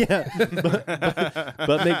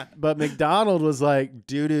 But McDonald was like,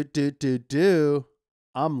 do.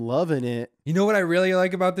 I'm loving it. You know what I really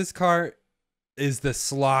like about this car is the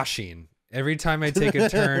sloshing. Every time I take a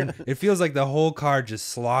turn, it feels like the whole car just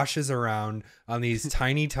sloshes around on these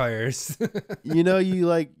tiny tires. You know,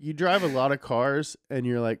 you drive a lot of cars and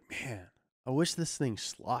you're like, man, I wish this thing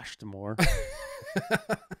sloshed more.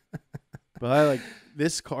 But I like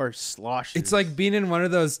this car sloshes. It's like being in one of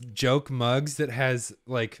those joke mugs that has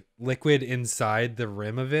like liquid inside the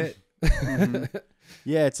rim of it. Mm-hmm.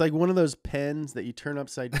 Yeah, it's like one of those pens that you turn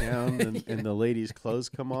upside down and the lady's clothes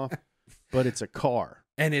come off, but it's a car.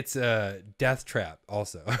 And it's a death trap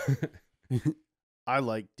also. I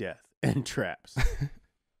like death and traps.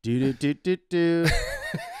 Do.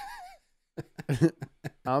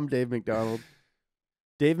 I'm Dave McDonald.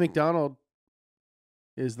 Dave McDonald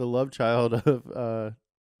is the love child of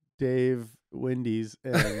Dave Wendy's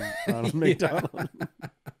and Ronald McDonald.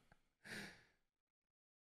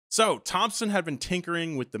 So, Thompson had been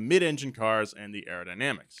tinkering with the mid-engine cars and the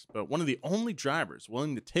aerodynamics, but one of the only drivers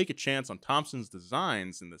willing to take a chance on Thompson's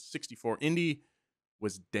designs in the 64 Indy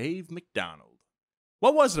was Dave McDonald.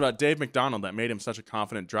 What was it about Dave McDonald that made him such a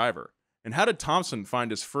confident driver? And how did Thompson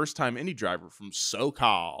find his first-time Indy driver from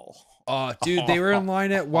SoCal? Oh, dude, they were in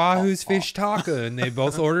line at Wahoo's Fish Taco, and they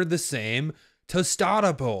both ordered the same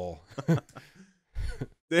tostada bowl.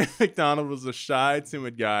 Dave McDonald was a shy,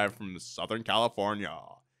 timid guy from Southern California.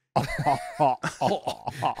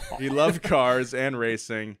 He loved cars and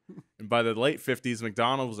racing, and by the late 50s,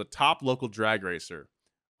 McDonald was a top local drag racer.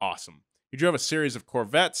 Awesome. He drove a series of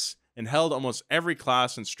Corvettes and held almost every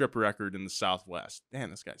class and strip record in the Southwest. Damn,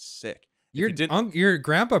 this guy's sick. Your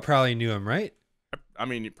grandpa probably knew him, right? I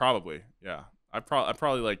mean, probably, yeah. I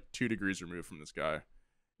probably like 2 degrees removed from this guy. And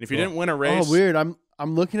if he didn't win a race, weird. I'm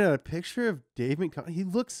looking at a picture of Dave McDonald. He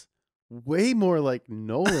looks way more like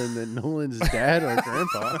Nolan than Nolan's dad or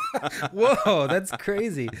grandpa. Whoa, that's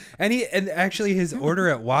crazy. And actually his order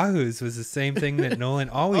at Wahoo's was the same thing that Nolan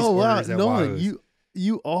always orders at Nolan, Wahoo's.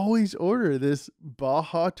 You always order this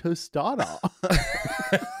Baja Tostada.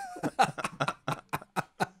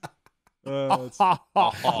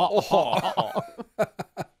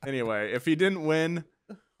 Anyway, if he didn't win,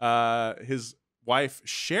 his wife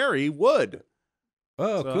Sherry would.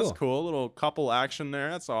 Oh, So cool. That's cool. A little couple action there.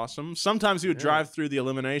 That's awesome. Sometimes he would drive through the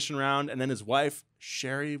elimination round, and then his wife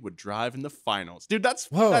Sherry would drive in the finals. Dude, that's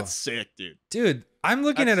sick, dude. Dude, I'm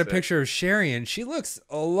looking That's at a sick. picture of Sherry, and she looks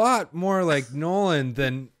a lot more like Nolan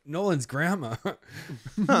than Nolan's grandma.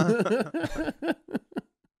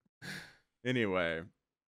 Anyway,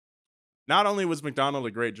 not only was McDonald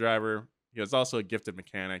a great driver, he was also a gifted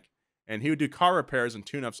mechanic, and he would do car repairs and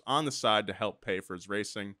tune-ups on the side to help pay for his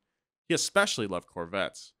racing. He especially loved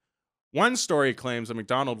Corvettes. One story claims that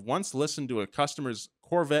McDonald once listened to a customer's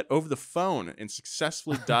Corvette over the phone and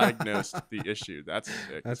successfully diagnosed the issue. That's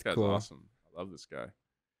sick. That's This guy's cool. awesome. I love this guy.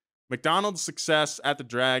 McDonald's success at the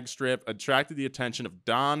drag strip attracted the attention of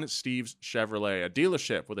Don Steve's Chevrolet, a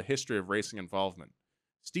dealership with a history of racing involvement.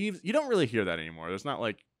 Steve, you don't really hear that anymore. There's not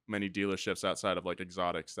like many dealerships outside of like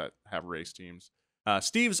exotics that have race teams.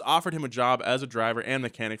 Steve's offered him a job as a driver and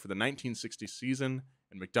mechanic for the 1960 season,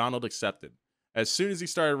 and McDonald accepted. As soon as he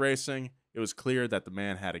started racing, it was clear that the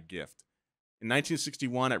man had a gift. In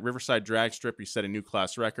 1961, at Riverside Drag Strip, he set a new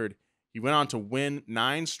class record. He went on to win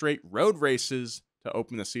 9 straight road races to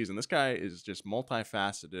open the season. This guy is just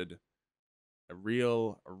multifaceted, a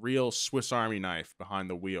real Swiss Army knife behind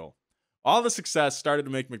the wheel. All the success started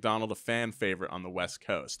to make McDonald a fan favorite on the West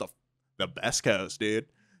Coast. The best coast, dude.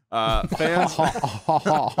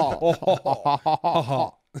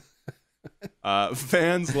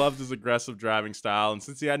 Fans loved his aggressive driving style, and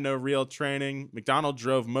since he had no real training, McDonald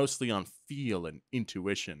drove mostly on feel and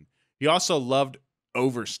intuition. He also loved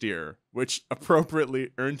oversteer, which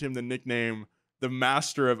appropriately earned him the nickname the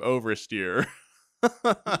Master of Oversteer.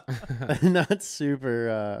 Not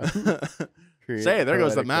super creative. Say, there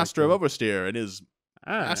goes the poetic Master of like Oversteer and his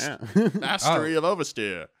that. mastery of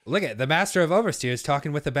oversteer. Look at the master of oversteer is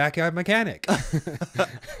talking with the backyard mechanic.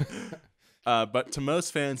 But to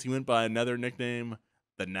most fans, he went by another nickname,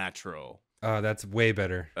 the Natural. Oh, that's way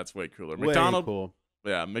better. That's way cooler. Way McDonald, cool.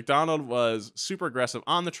 yeah, McDonald was super aggressive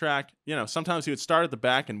on the track. You know, sometimes he would start at the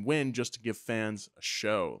back and win just to give fans a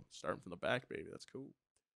show. Starting from the back, baby. That's cool.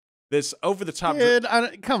 This over the top. Dude,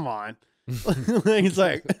 come on. He's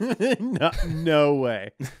like, no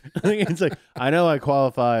way. It's like, I know I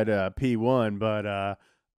qualified P1, but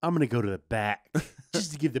I'm gonna go to the back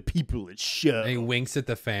just to give the people a show. And he winks at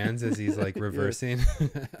the fans as he's like reversing.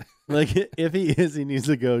 Like, if he needs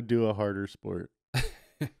to go do a harder sport.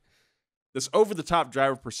 This over-the-top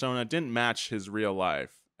driver persona didn't match his real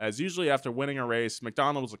life, as usually after winning a race,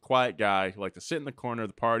 McDonald was a quiet guy who liked to sit in the corner of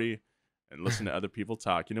the party and listen to other people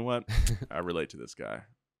talk. You know what? I relate to this guy.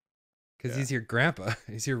 Because he's your grandpa.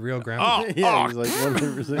 He's your real grandpa. Yeah, he's like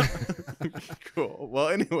 100%. Cool. Well,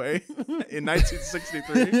 anyway, in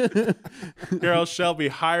 1963, Carroll Shelby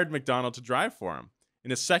hired McDonald to drive for him.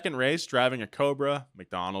 In his second race, driving a Cobra,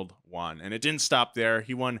 McDonald won. And it didn't stop there.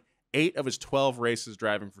 He won 8 of his 12 races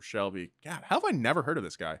driving for Shelby. God, how have I never heard of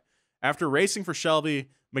this guy? After racing for Shelby,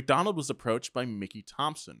 McDonald was approached by Mickey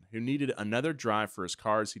Thompson, who needed another drive for his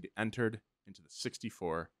car as he'd entered into the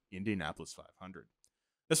 64 Indianapolis 500.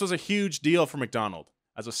 This was a huge deal for McDonald.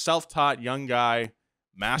 As a self-taught young guy,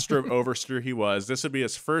 master of oversteer he was, this would be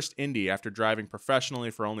his first Indy after driving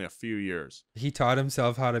professionally for only a few years. He taught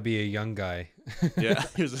himself how to be a young guy. Yeah,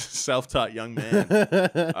 he was a self-taught young man.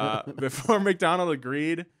 Before McDonald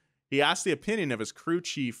agreed, he asked the opinion of his crew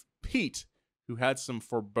chief, Pete, who had some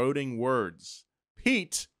foreboding words.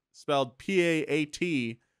 Pete, spelled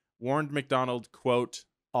P-A-A-T, warned McDonald, quote,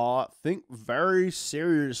 Think very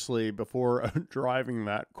seriously before driving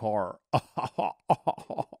that car.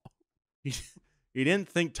 He didn't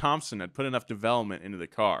think Thompson had put enough development into the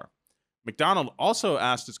car. McDonald also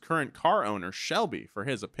asked his current car owner, Shelby, for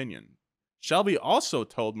his opinion. Shelby also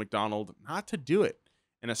told McDonald not to do it.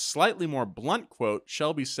 In a slightly more blunt quote,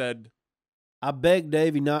 Shelby said, I begged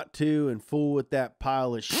Davey not to and fool with that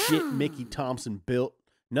pile of shit Mickey Thompson built.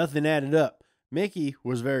 Nothing added up. Mickey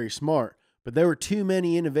was very smart, but there were too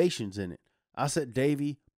many innovations in it. I said,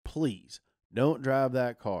 Davey, please don't drive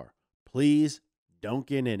that car. Please don't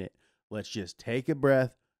get in it. Let's just take a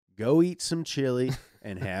breath, go eat some chili,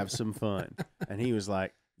 and have some fun. And he was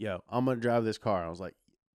like, yo, I'm going to drive this car. I was like,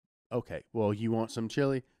 okay, well, you want some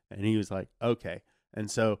chili? And he was like, okay.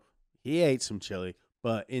 And so he ate some chili,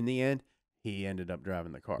 but in the end, he ended up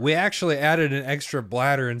driving the car. We actually added an extra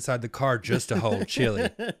bladder inside the car just to hold chili.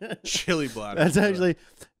 chili bladder. That's actually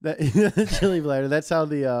that chili bladder. That's how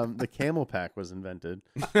the camel pack was invented.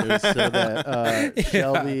 It was so that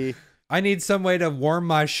Shelby. I need some way to warm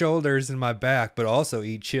my shoulders and my back, but also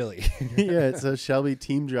eat chili. Yeah, so Shelby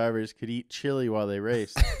team drivers could eat chili while they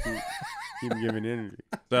raced. Keep giving energy.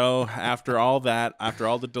 So after all that, after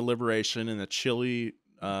all the deliberation and the chili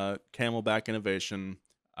camelback innovation,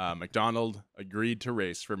 McDonald agreed to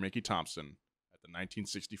race for Mickey Thompson at the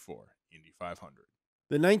 1964 Indy 500.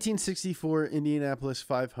 The 1964 Indianapolis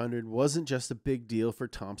 500 wasn't just a big deal for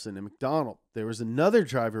Thompson and McDonald. There was another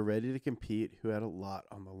driver ready to compete who had a lot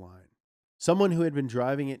on the line. Someone who had been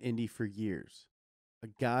driving at Indy for years. A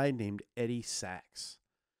guy named Eddie Sykes.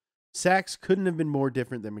 Sykes couldn't have been more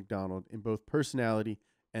different than McDonald in both personality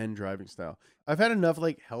and driving style. I've had enough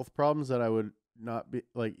health problems that I would not be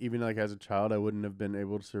even as a child I wouldn't have been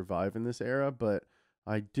able to survive in this era, but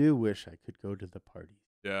I do wish I could go to the parties.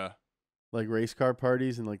 Yeah. Race car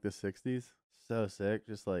parties in the 60s. So sick.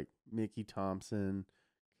 Just Mickey Thompson,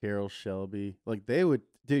 Carroll Shelby. They would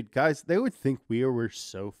think we were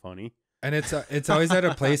so funny. And it's always at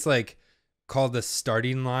a place called the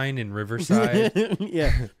Starting Line in Riverside.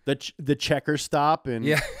 Yeah. The checker stop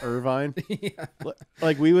in Irvine. Yeah.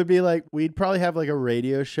 We would be we'd probably have a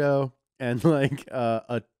radio show and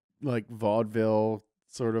a vaudeville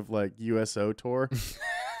sort of USO tour.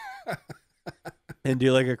 And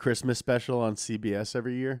do a Christmas special on CBS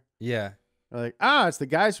every year. Yeah. It's the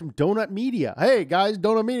guys from Donut Media. Hey guys,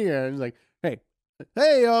 Donut Media. And it's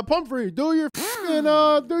hey, Pumphrey, do your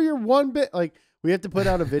one bit. We have to put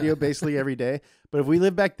out a video basically every day. But if we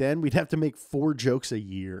lived back then, we'd have to make 4 jokes a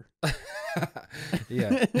year.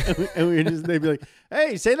 Yeah. And they'd be like,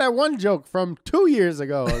 hey, say that one joke from 2 years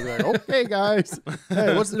ago. I was like, okay, guys.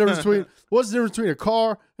 Hey, what's the difference between a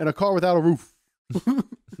car and a car without a roof?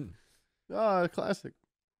 Classic.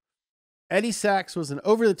 Eddie Sykes was an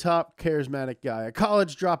over-the-top, charismatic guy, a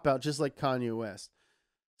college dropout just like Kanye West.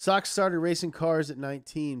 Sykes started racing cars at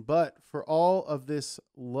 19, but for all of this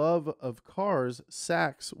love of cars,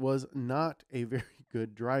 Sykes was not a very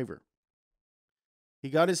good driver. He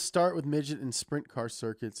got his start with midget and sprint car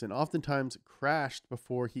circuits and oftentimes crashed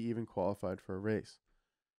before he even qualified for a race.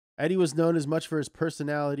 Eddie was known as much for his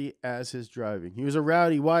personality as his driving. He was a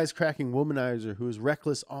rowdy, wisecracking womanizer who was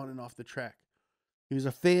reckless on and off the track. He was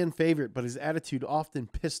a fan favorite, but his attitude often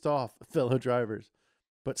pissed off fellow drivers.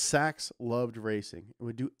 But Sykes loved racing and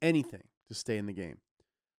would do anything to stay in the game.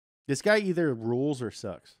 This guy either rules or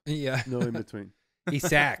sucks. Yeah. No in between. He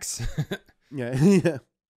sacks. Yeah.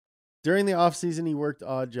 During the offseason, he worked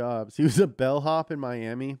odd jobs. He was a bellhop in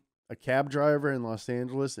Miami, a cab driver in Los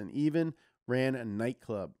Angeles, and even ran a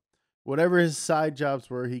nightclub. Whatever his side jobs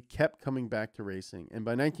were, he kept coming back to racing. And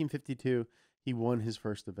by 1952, he won his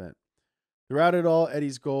first event. Throughout it all,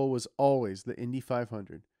 Eddie's goal was always the Indy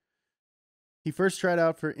 500. He first tried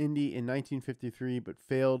out for Indy in 1953, but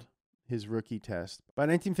failed his rookie test. By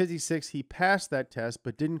 1956, he passed that test,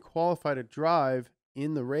 but didn't qualify to drive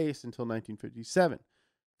in the race until 1957.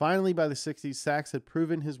 Finally, by the 60s, Sykes had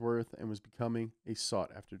proven his worth and was becoming a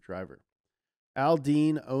sought-after driver. Al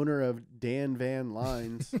Dean, owner of Dan Van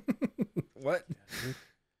Lines. What?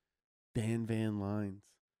 Dan Van Lines.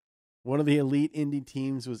 One of the elite Indy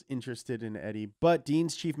teams was interested in Eddie, but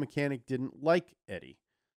Dean's chief mechanic didn't like Eddie,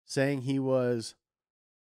 saying he was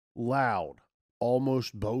loud,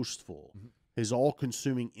 almost boastful. His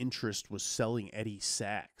all-consuming interest was selling Eddie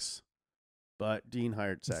Sykes. But Dean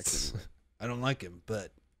hired Sykes anyway. I don't like him, but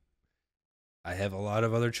I have a lot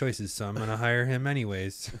of other choices, so I'm going to hire him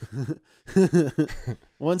anyways.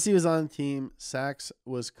 Once he was on the team, Sykes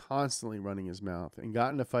was constantly running his mouth and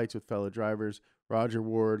got into fights with fellow drivers Roger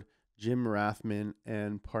Ward, Jim Rathman,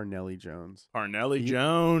 and Parnelli Jones. Parnelli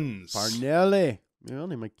Jones. Parnelli. Maybe I'll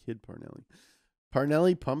name my kid Parnelli.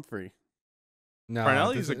 Parnelli Pumphrey. No,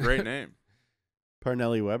 Parnelli's a great name.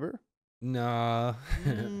 Parnelli Weber. No.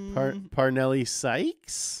 Parnelli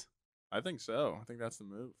Sykes. I think so. I think that's the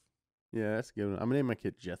move. Yeah, that's a good one. I'm going to name my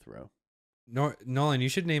kid Jethro. Nolan, you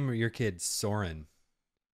should name your kid Soren.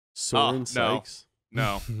 Soren no. Sykes.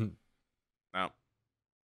 No. No.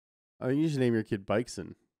 I mean, you should name your kid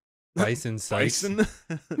Bison. Bison Sykes. Bison?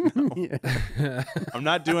 No. Yeah. I'm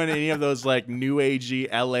not doing any of those like new agey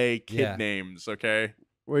LA kid names, okay?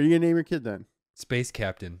 What are you going to name your kid then? Space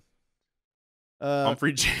Captain.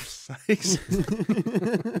 Pumphrey James Sykes.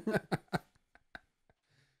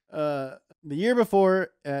 The year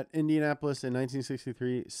before at Indianapolis in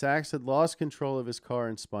 1963, Sykes had lost control of his car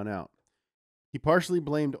and spun out. He partially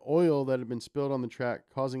blamed oil that had been spilled on the track,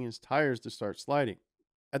 causing his tires to start sliding.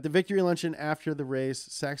 At the victory luncheon after the race,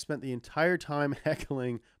 Sykes spent the entire time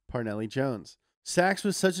heckling Parnelli Jones. Sykes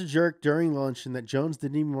was such a jerk during the luncheon that Jones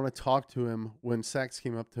didn't even want to talk to him when Sykes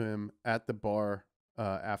came up to him at the bar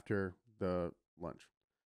after the lunch.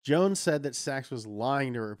 Jones said that Sykes was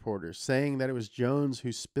lying to reporters, saying that it was Jones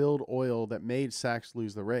who spilled oil that made Sykes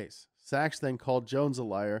lose the race. Sykes then called Jones a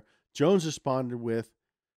liar. Jones responded with,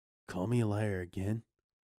 "Call me a liar again,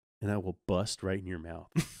 and I will bust right in your mouth."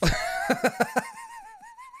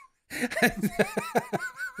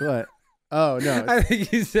 What? Oh, no. I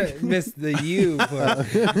think you said missed the U. But...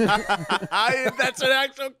 That's an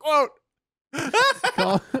actual quote.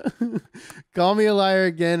 Call me a liar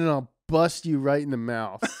again, and I'll bust you right in the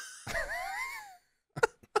mouth.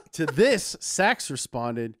 To this, Sykes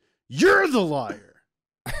responded, "You're the liar."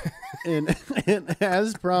 and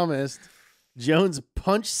as promised, Jones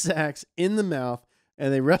punched Sykes in the mouth,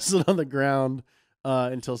 and they wrestled on the ground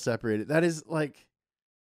until separated. That is like,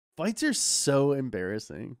 fights are so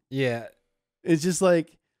embarrassing. Yeah. It's just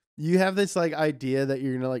like, you have this like idea that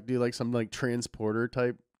you're gonna like do like some like transporter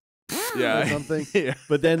type or something. Yeah.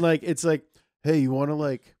 But then like it's like, hey, you want to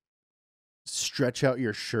like stretch out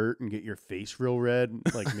your shirt and get your face real red, and,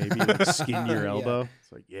 like maybe like skin your elbow.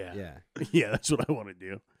 It's like, yeah, that's what I want to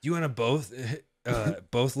do. Do you want to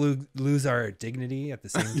both lose our dignity at the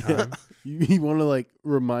same time? You want to like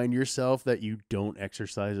remind yourself that you don't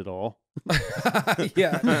exercise at all.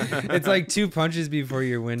 Yeah, it's like 2 punches before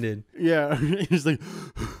you're winded. Yeah, it's like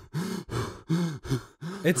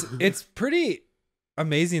it's pretty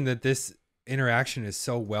amazing that this interaction is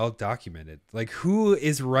so well documented. Like, who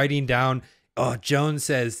is writing down, oh, Jones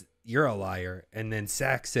says you're a liar, and then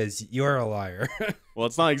Sykes says you're a liar? Well,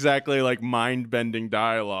 it's not exactly like mind-bending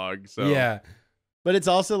dialogue. So Yeah. But it's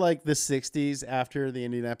also like the 60s after the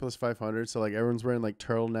Indianapolis 500. So like everyone's wearing like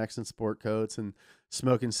turtlenecks and sport coats and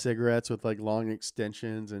smoking cigarettes with like long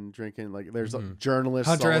extensions and drinking. Like there's journalists.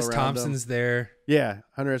 Hunter all S. around Thompson's them. there. Yeah.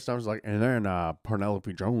 Hunter S. Thompson's like, and then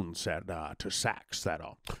Penelope Jones said to Sykes that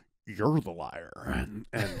you're the liar.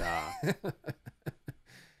 And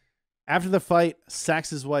after the fight,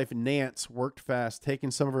 Sykes' wife Nance worked fast,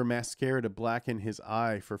 taking some of her mascara to blacken his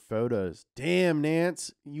eye for photos. Damn,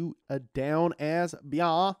 Nance, you a down ass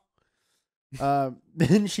bia.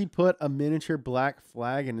 Then she put a miniature black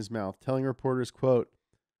flag in his mouth, telling reporters, quote,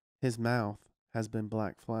 "His mouth has been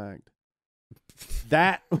black flagged."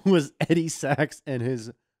 That was Eddie Sykes and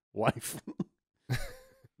his wife.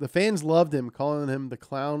 The fans loved him, calling him the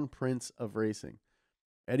Clown Prince of Racing.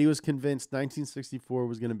 Eddie was convinced 1964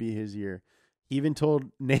 was going to be his year. He even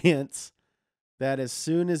told Nance that as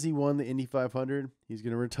soon as he won the Indy 500, he's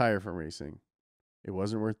going to retire from racing. It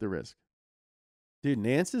wasn't worth the risk. Dude,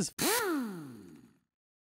 Nance is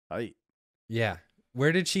tight. Yeah.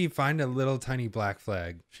 Where did she find a little tiny black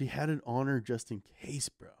flag? She had it on her just in case,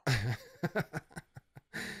 bro.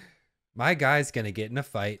 My guy's going to get in a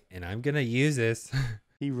fight, and I'm going to use this.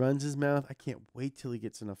 He runs his mouth. I can't wait till he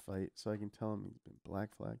gets in a fight so I can tell him he's been black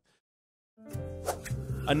flagged.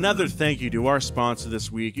 Another thank you to our sponsor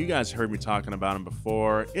this week. You guys heard me talking about him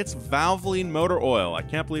before. It's Valvoline Motor Oil. I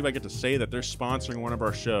can't believe I get to say that they're sponsoring one of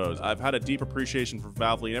our shows. I've had a deep appreciation for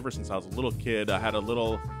Valvoline ever since I was a little kid. I had a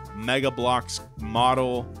little Mega Blocks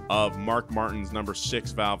model of Mark Martin's number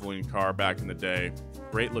 6 Valvoline car back in the day.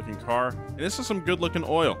 Great looking car. And this is some good looking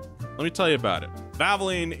oil. Let me tell you about it.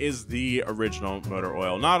 Valvoline is the original motor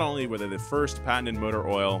oil. Not only were they the first patented motor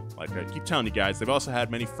oil, like I keep telling you guys, they've also had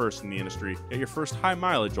many firsts in the industry. Get your first high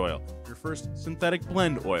mileage oil, your first synthetic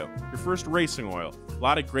blend oil, your first racing oil. A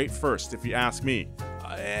lot of great firsts, if you ask me.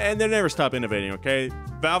 And they never stop innovating, okay?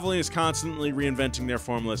 Valvoline is constantly reinventing their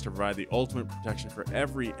formulas to provide the ultimate protection for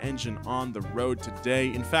every engine on the road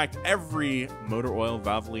today. In fact, every motor oil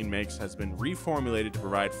Valvoline makes has been reformulated to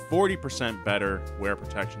provide 40% better wear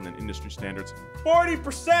protection than industry standards.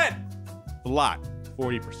 40%! A lot.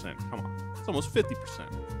 40%. Come on. It's almost 50%.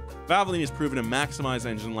 Valvoline has proven to maximize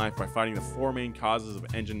engine life by fighting the 4 main causes of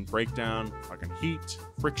engine breakdown: fucking heat,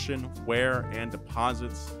 friction, wear, and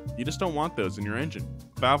deposits. You just don't want those in your engine.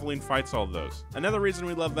 Valvoline fights all of those. Another reason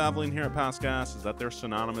we love Valvoline here at Past Gas is that they're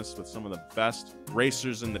synonymous with some of the best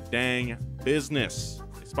racers in the dang business.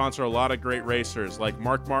 They sponsor a lot of great racers like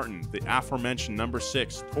Mark Martin, the aforementioned number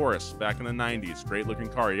 6 Taurus back in the 90s. Great looking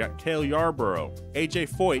car. You got Cale Yarborough,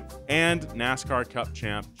 AJ Foyt, and NASCAR Cup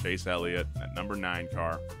champ Chase Elliott, that number 9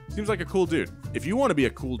 car. Seems like a cool dude. If you want to be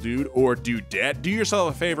a cool dude or dudette, do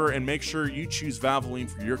yourself a favor and make sure you choose Valvoline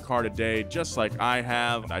for your car today, just like I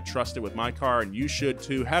have. I trust it with my car, and you should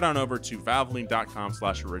too. Head on over to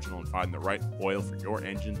valvoline.com/original and find the right oil for your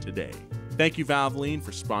engine today. Thank you, Valvoline,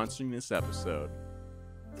 for sponsoring this episode.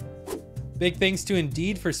 Big thanks to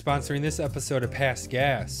Indeed for sponsoring this episode of Past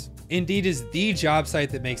Gas. Indeed is the job site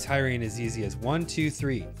that makes hiring as easy as 1, 2,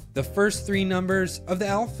 3. The first 3 numbers of the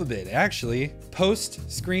alphabet, actually.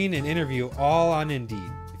 Post, screen, and interview all on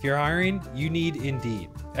Indeed. If you're hiring, you need Indeed.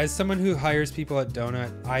 As someone who hires people at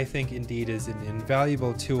Donut, I think Indeed is an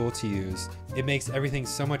invaluable tool to use. It makes everything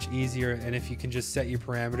so much easier, and if you can just set your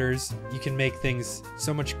parameters, you can make things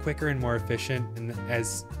so much quicker and more efficient. And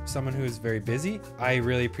as someone who is very busy, I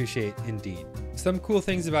really appreciate Indeed. Some cool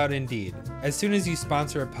things about Indeed. As soon as you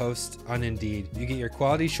sponsor a post on Indeed, you get your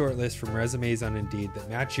quality shortlist from resumes on Indeed that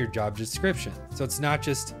match your job description. So it's not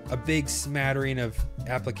just a big smattering of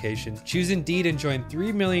applications. Choose Indeed and join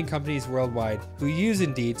 3 million companies worldwide who use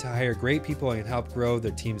Indeed to hire great people and help grow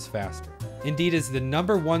their teams faster. Indeed is the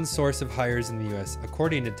 #1 source of hires in the US,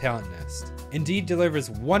 according to Talent Nest. Indeed delivers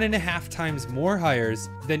 1.5 times more hires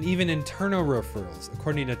than even internal referrals,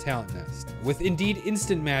 according to Talent Nest. With Indeed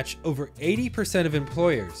Instant Match, over 80% of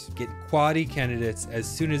employers get quality candidates as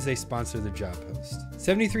soon as they sponsor their job post.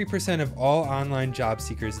 73% of all online job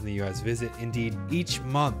seekers in the US visit Indeed each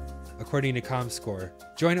month, according to ComScore.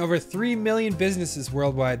 Join over 3 million businesses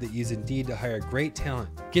worldwide that use Indeed to hire great talent.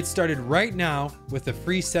 Get started right now with a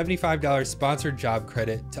free $75 sponsored job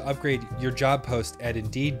credit to upgrade your job post at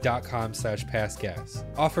Indeed.com/pastgas.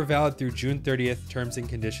 Offer valid through June 30th. Terms and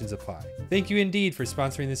conditions apply. Thank you, Indeed, for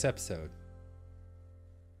sponsoring this episode.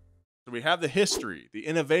 So we have the history, the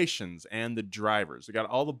innovations, and the drivers. We got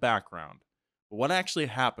all the background. But what actually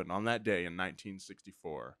happened on that day in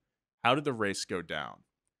 1964? How did the race go down?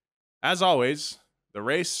 As always, the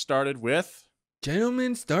race started with...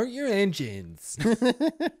 Gentlemen, start your engines.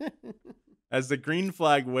 As the green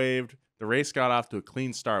flag waved, the race got off to a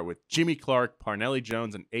clean start with Jimmy Clark, Parnelli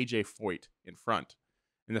Jones, and AJ Foyt in front.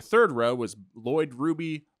 In the third row was Lloyd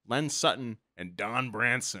Ruby, Len Sutton, and Don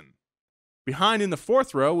Branson. Behind in the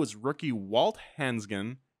fourth row was rookie Walt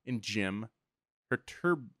Hansgen and Jim Those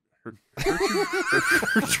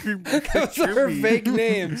are fake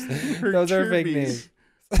names. Those are fake names.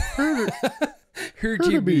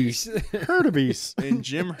 Hurtubise. And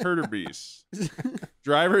Jim Hurtubise.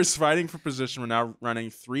 Drivers fighting for position were now running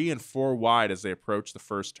 3 and 4 wide as they approached the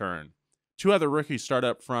first turn. 2 other rookies start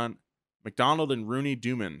up front, McDonald and Rooney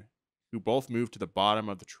Duman, who both moved to the bottom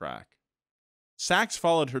of the track. Sykes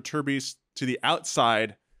followed Hurtubise to the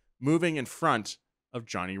outside, moving in front of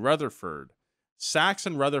Johnny Rutherford. Sykes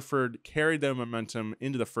and Rutherford carried their momentum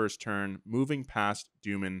into the first turn, moving past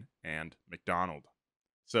Duman and McDonald.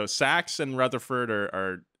 So Sykes and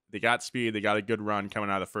Rutherford they got speed. They got a good run coming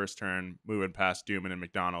out of the first turn, moving past Duman and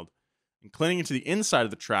McDonald. And clinging to the inside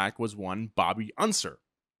of the track was one Bobby Unser.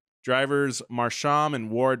 Drivers Marsham and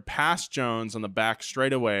Ward passed Jones on the back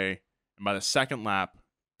straightaway, and by the second lap,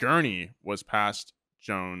 Gurney was past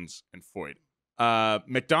Jones and Foyt.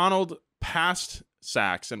 McDonald passed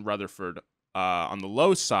Sykes and Rutherford on the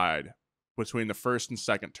low side between the first and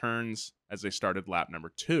second turns as they started lap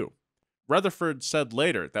number 2. Rutherford said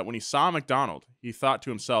later that when he saw McDonald, he thought to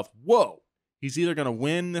himself, whoa, he's either going to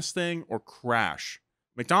win this thing or crash.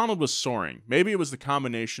 McDonald was soaring. Maybe it was the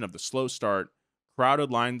combination of the slow start,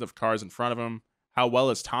 crowded lines of cars in front of him, how well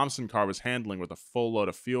his Thompson car was handling with a full load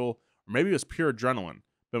of fuel, or maybe it was pure adrenaline.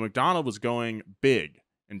 But McDonald was going big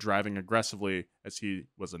and driving aggressively as he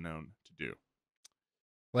was known to do.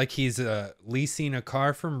 Like he's leasing a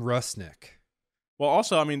car from Rusnick. Well,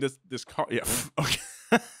 also, I mean, this car, yeah, okay.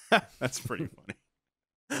 That's pretty funny.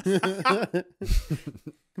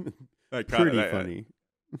 Pretty funny.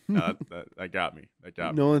 That got me.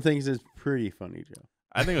 Nolan thinks it's pretty funny, Joe.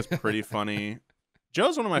 I think it was pretty funny.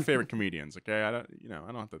 Joe's one of my favorite comedians. Okay, I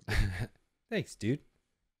don't have to. Thanks, dude.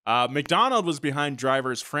 McDonald was behind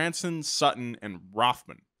drivers Franson, Sutton, and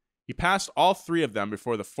Rothman. He passed all 3 of them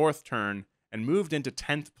before the 4th turn and moved into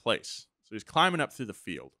 10th place. So he's climbing up through the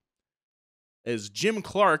field. As Jim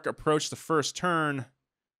Clark approached the 1st turn,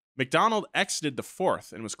 McDonald exited the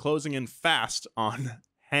 4th and was closing in fast on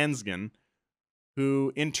Hansgen,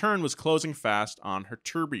 who in turn was closing fast on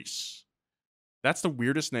Hurtubise. That's the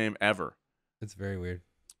weirdest name ever. It's very weird.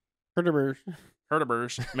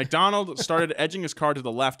 Hurtubise. McDonald started edging his car to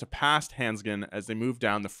the left to pass Hansgen as they moved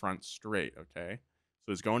down the front straight, okay?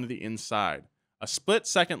 So he's going to the inside. A split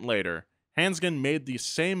second later, Hansgen made the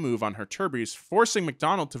same move on Hurtubise, forcing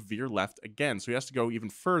McDonald to veer left again, so he has to go even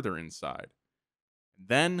further inside.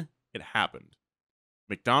 Then it happened.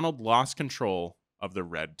 McDonald lost control of the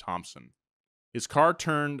red Thompson. His car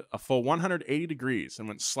turned a full 180 degrees and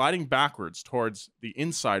went sliding backwards towards the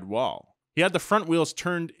inside wall. He had the front wheels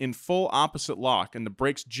turned in full opposite lock and the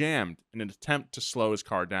brakes jammed in an attempt to slow his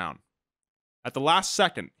car down. At the last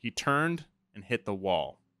second, he turned and hit the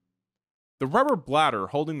wall. The rubber bladder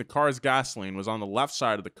holding the car's gasoline was on the left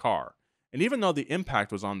side of the car, and even though the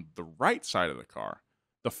impact was on the right side of the car,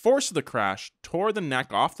 the force of the crash tore the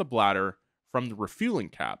neck off the bladder from the refueling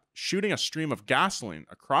cap, shooting a stream of gasoline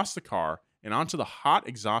across the car and onto the hot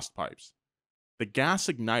exhaust pipes. The gas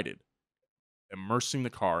ignited, immersing the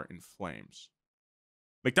car in flames.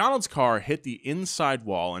 McDonald's car hit the inside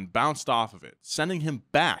wall and bounced off of it, sending him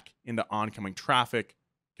back into oncoming traffic,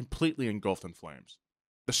 completely engulfed in flames.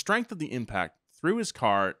 The strength of the impact threw his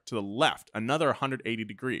car to the left another 180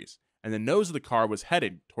 degrees, and the nose of the car was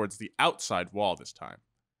headed towards the outside wall this time.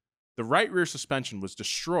 The right rear suspension was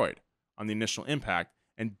destroyed on the initial impact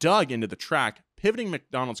and dug into the track, pivoting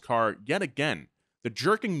McDonald's car yet again, the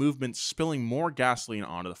jerking movement spilling more gasoline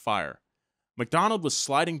onto the fire. McDonald was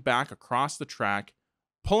sliding back across the track,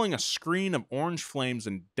 pulling a screen of orange flames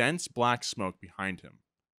and dense black smoke behind him.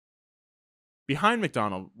 Behind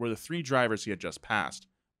McDonald were the 3 drivers he had just passed,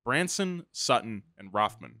 Branson, Sutton, and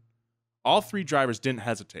Rothman. All 3 drivers didn't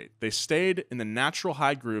hesitate. They stayed in the natural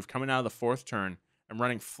high groove coming out of the 4th turn, and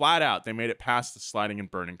running flat out, they made it past the sliding and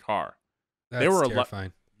burning car. That's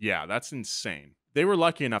terrifying. Yeah, that's insane. They were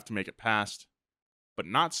lucky enough to make it past, but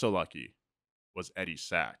not so lucky was Eddie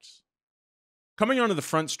Sykes. Coming onto the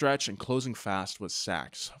front stretch and closing fast was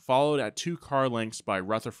Sykes, followed at 2 car lengths by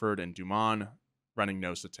Rutherford and Dumont, running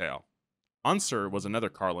nose to tail. Unser was another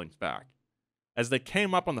car length back. As they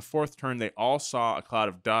came up on the 4th turn, they all saw a cloud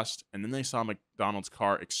of dust, and then they saw McDonald's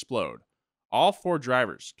car explode. All 4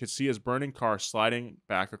 drivers could see his burning car sliding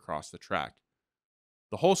back across the track.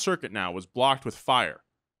 The whole circuit now was blocked with fire.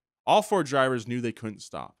 All 4 drivers knew they couldn't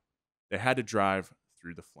stop. They had to drive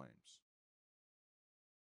through the flames.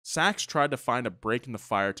 Sykes tried to find a break in the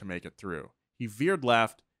fire to make it through. He veered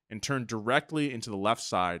left and turned directly into the left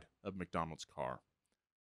side of McDonald's car.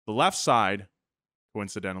 The left side,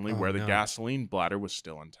 coincidentally, where the gasoline bladder was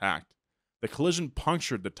still intact. The collision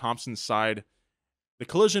punctured the Thompson's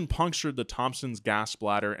gas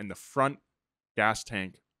bladder and the front gas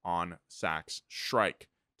tank on Sykes' Shrike,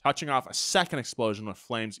 touching off a second explosion with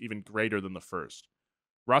flames even greater than the first.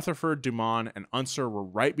 Rutherford, Dumont, and Unser were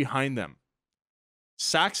right behind them.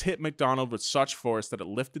 Sykes hit McDonald with such force that it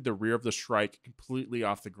lifted the rear of the Shrike completely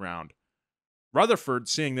off the ground. Rutherford,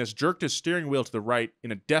 seeing this, jerked his steering wheel to the right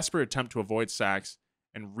in a desperate attempt to avoid Sykes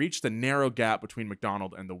and reached the narrow gap between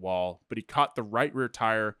McDonald and the wall, but he caught the right rear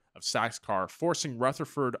tire of Sykes' car, forcing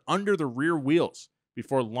Rutherford under the rear wheels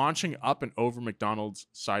before launching up and over McDonald's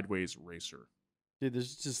sideways racer. Dude, this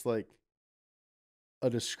is just like a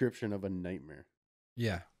description of a nightmare.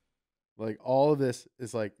 Yeah. Like all of this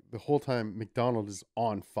is like the whole time McDonald is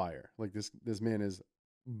on fire. Like this man is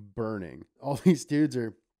burning. All these dudes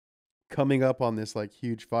are coming up on this like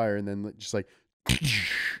huge fire and then just like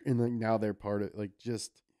and like now they're part of like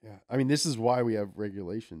just yeah. I mean, this is why we have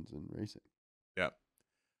regulations in racing. Yeah.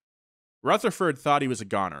 Rutherford thought he was a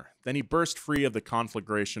goner. Then he burst free of the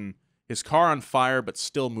conflagration, his car on fire but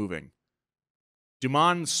still moving.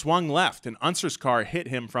 Dumont swung left, and Unser's car hit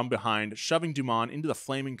him from behind, shoving Dumont into the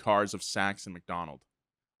flaming cars of Sykes and McDonald.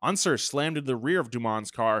 Unser slammed into the rear of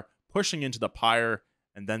Dumont's car, pushing into the pyre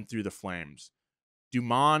and then through the flames.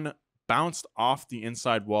 Dumont bounced off the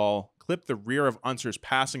inside wall, clipped the rear of Unser's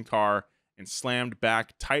passing car, and slammed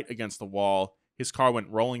back tight against the wall. His car went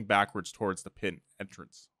rolling backwards towards the pit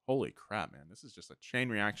entrance. Holy crap, man. This is just a chain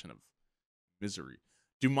reaction of misery.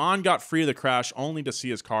 Dumont got free of the crash only to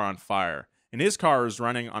see his car on fire. And his car was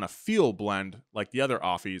running on a fuel blend like the other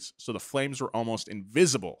Offies, so the flames were almost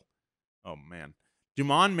invisible. Oh, man.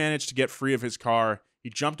 Dumont managed to get free of his car. He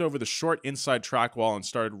jumped over the short inside track wall and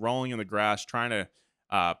started rolling in the grass, trying to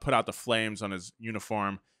put out the flames on his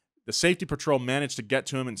uniform. The safety patrol managed to get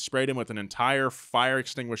to him and sprayed him with an entire fire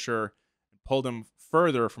extinguisher and pulled him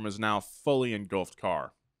further from his now fully engulfed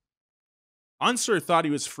car. Unser thought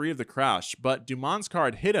he was free of the crash, but Dumont's car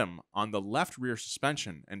had hit him on the left rear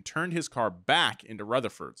suspension and turned his car back into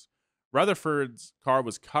Rutherford's. Rutherford's car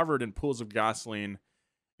was covered in pools of gasoline,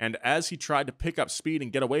 and as he tried to pick up speed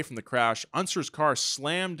and get away from the crash, Unser's car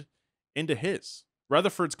slammed into his.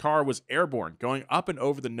 Rutherford's car was airborne, going up and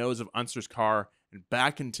over the nose of Unser's car and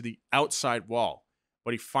back into the outside wall.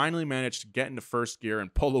 But he finally managed to get into first gear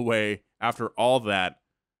and pull away after all that.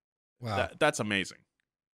 Wow. That's amazing.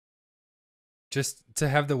 Just to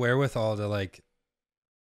have the wherewithal to like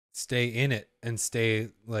stay in it and stay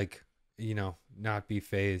like, not be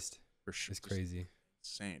phased. For sure. It's crazy.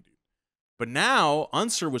 Insane, dude. But now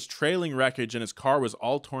Unser was trailing wreckage and his car was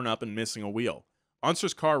all torn up and missing a wheel.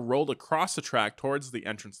 Unser's car rolled across the track towards the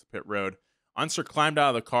entrance to pit road. Unser climbed out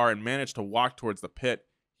of the car and managed to walk towards the pit.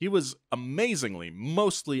 He was amazingly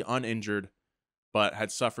mostly uninjured, but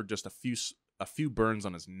had suffered just a few burns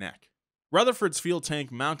on his neck. Rutherford's fuel tank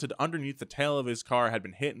mounted underneath the tail of his car had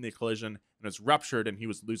been hit in the collision and was ruptured, and he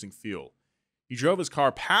was losing fuel. He drove his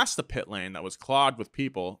car past the pit lane that was clogged with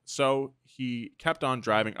people, so he kept on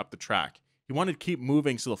driving up the track. He wanted to keep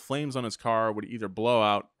moving so the flames on his car would either blow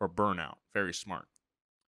out or burn out. Very smart.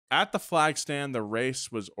 At the flag stand, the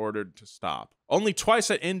race was ordered to stop. Only twice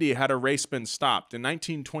at Indy had a race been stopped, in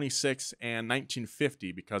 1926 and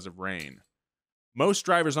 1950 because of rain. Most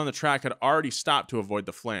drivers on the track had already stopped to avoid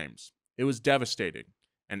the flames. It was devastating,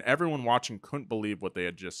 and everyone watching couldn't believe what they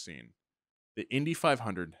had just seen. The Indy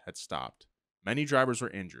 500 had stopped. Many drivers were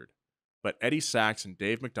injured, but Eddie Sykes and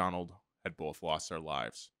Dave McDonald had both lost their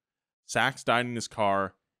lives. Sykes died in his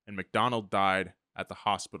car, and McDonald died at the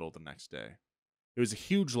hospital the next day. It was a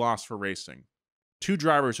huge loss for racing. Two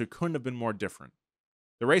drivers who couldn't have been more different.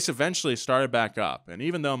 The race eventually started back up, and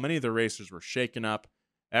even though many of the racers were shaken up,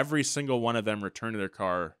 every single one of them returned to their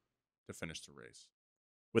car to finish the race,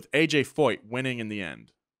 with A.J. Foyt winning in the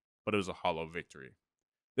end, but it was a hollow victory.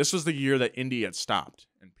 This was the year that Indy had stopped,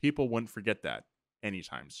 and people wouldn't forget that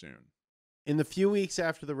anytime soon. In the few weeks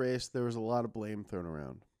after the race, there was a lot of blame thrown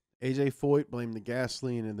around. A.J. Foyt blamed the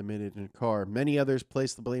gasoline in the mid-engine car. Many others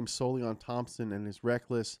placed the blame solely on Thompson and his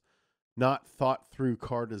reckless, not thought-through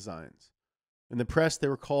car designs. In the press,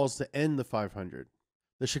 there were calls to end the 500.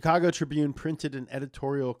 The Chicago Tribune printed an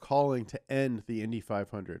editorial calling to end the Indy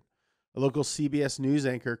 500. A local CBS news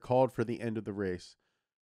anchor called for the end of the race.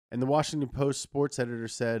 And the Washington Post sports editor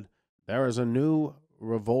said, "There is a new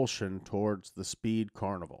revulsion towards the speed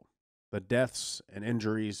carnival. The deaths and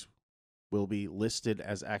injuries will be listed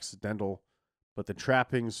as accidental, but the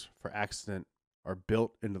trappings for accident are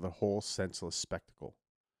built into the whole senseless spectacle."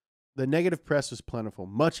 The negative press was plentiful,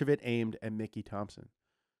 much of it aimed at Mickey Thompson.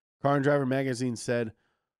 Car and Driver magazine said,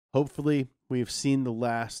 "Hopefully, we have seen the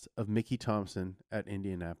last of Mickey Thompson at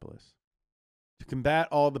Indianapolis." To combat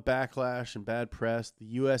all the backlash and bad press,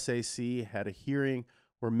 the USAC had a hearing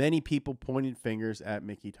where many people pointed fingers at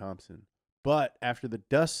Mickey Thompson. But after the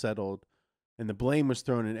dust settled and the blame was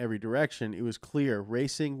thrown in every direction, it was clear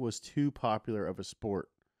racing was too popular of a sport.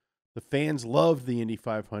 The fans loved the Indy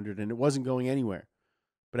 500 and it wasn't going anywhere.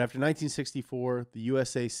 But after 1964, the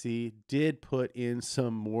USAC did put in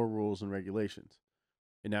some more rules and regulations.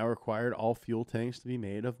 It now required all fuel tanks to be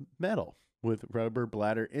made of metal with rubber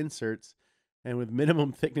bladder inserts and with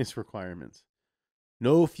minimum thickness requirements.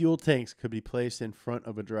 No fuel tanks could be placed in front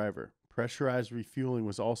of a driver. Pressurized refueling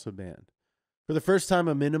was also banned. For the first time,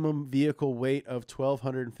 a minimum vehicle weight of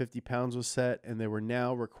 1,250 pounds was set, and there were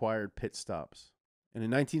now required pit stops. And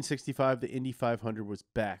in 1965, the Indy 500 was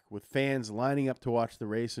back, with fans lining up to watch the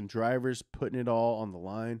race and drivers putting it all on the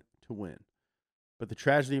line to win. But the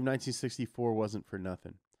tragedy of 1964 wasn't for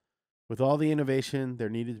nothing. With all the innovation, there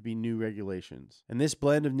needed to be new regulations. And this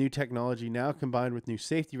blend of new technology, now combined with new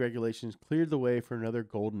safety regulations, cleared the way for another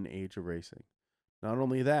golden age of racing. Not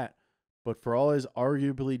only that, But for all his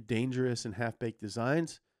arguably dangerous and half-baked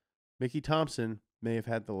designs, Mickey Thompson may have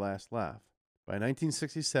had the last laugh. By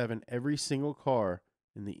 1967, every single car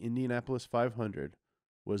in the Indianapolis 500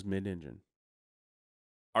 was mid-engine.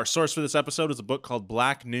 Our source for this episode is a book called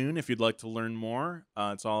Black Noon, if you'd like to learn more.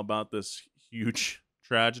 It's all about this huge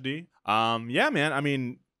tragedy. Yeah, man. I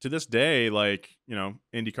mean, to this day, like, you know,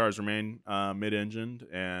 Indy cars remain mid-engined,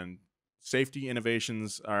 and safety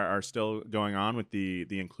innovations are still going on with the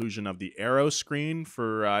inclusion of the aero screen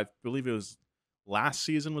for, I believe it was last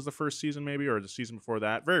season was the first season maybe, or the season before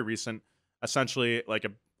that. Very recent. Essentially like a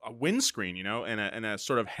windscreen, you know, and a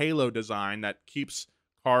sort of halo design that keeps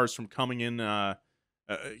cars from coming in,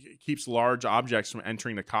 keeps large objects from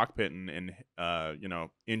entering the cockpit and you know,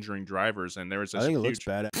 injuring drivers. And there was this I think it huge,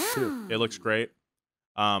 looks badass too. it looks great.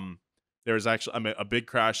 There was actually a big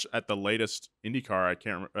crash at the latest IndyCar. I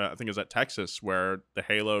can't remember, I think it was at Texas, where the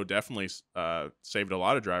halo definitely saved a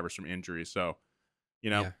lot of drivers from injury. So, you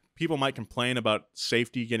know, people might complain about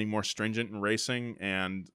safety getting more stringent in racing,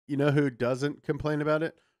 and You know who doesn't complain about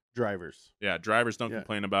it? Drivers. yeah, drivers don't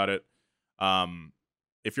complain about it.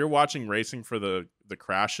 If you're watching racing for the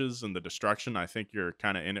crashes and the destruction, I think you're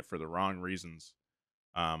kind of in it for the wrong reasons.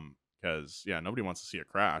 Because yeah, nobody wants to see a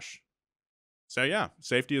crash. So yeah,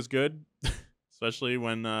 safety is good, especially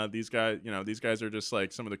when these guys are just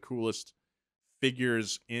like some of the coolest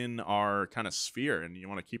figures in our kind of sphere, and you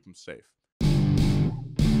want to keep them safe.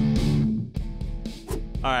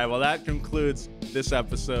 All right, well, that concludes this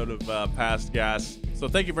episode of Past Gas. So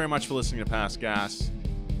thank you very much for listening to Past Gas.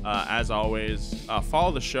 As always,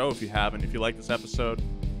 follow the show if you haven't. If you like this episode,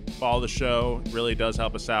 follow the show. It really does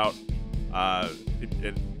help us out.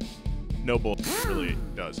 No bull, it really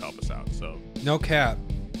does help us out. So No cap.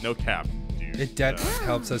 no cap, dude. It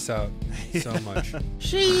helps us out so much.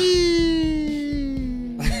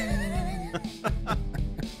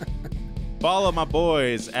 Follow my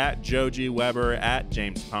boys at Joe G. Weber, at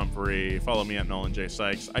James Pumphrey. Follow me at Nolan J.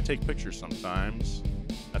 Sykes. I take pictures sometimes.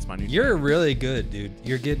 That's my new You're thing. really good, dude.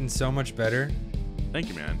 You're getting so much better. Thank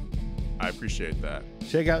you, man. I appreciate that.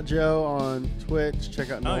 Check out Joe on Twitch. Check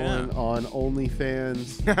out Nolan on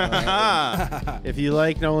OnlyFans. If you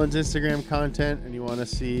like Nolan's Instagram content and you want to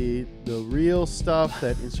see the real stuff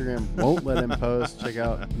that Instagram won't let him post, check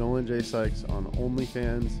out Nolan J. Sykes on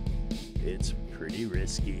OnlyFans. It's pretty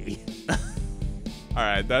risky. All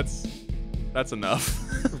right, that's enough.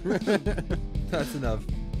 That's enough.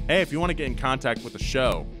 Hey, if you want to get in contact with the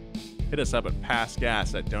show, hit us up at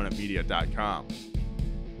passgas@donutmedia.com.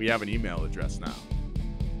 We have an email address now,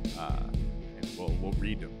 and we'll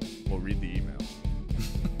read them. We'll read the emails.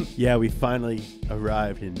 Yeah, we finally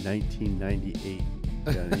arrived in 1998.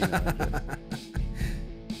 Got an email address.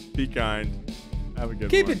 Be kind. Have a good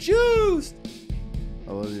Keep one. it juiced.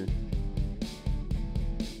 I love you.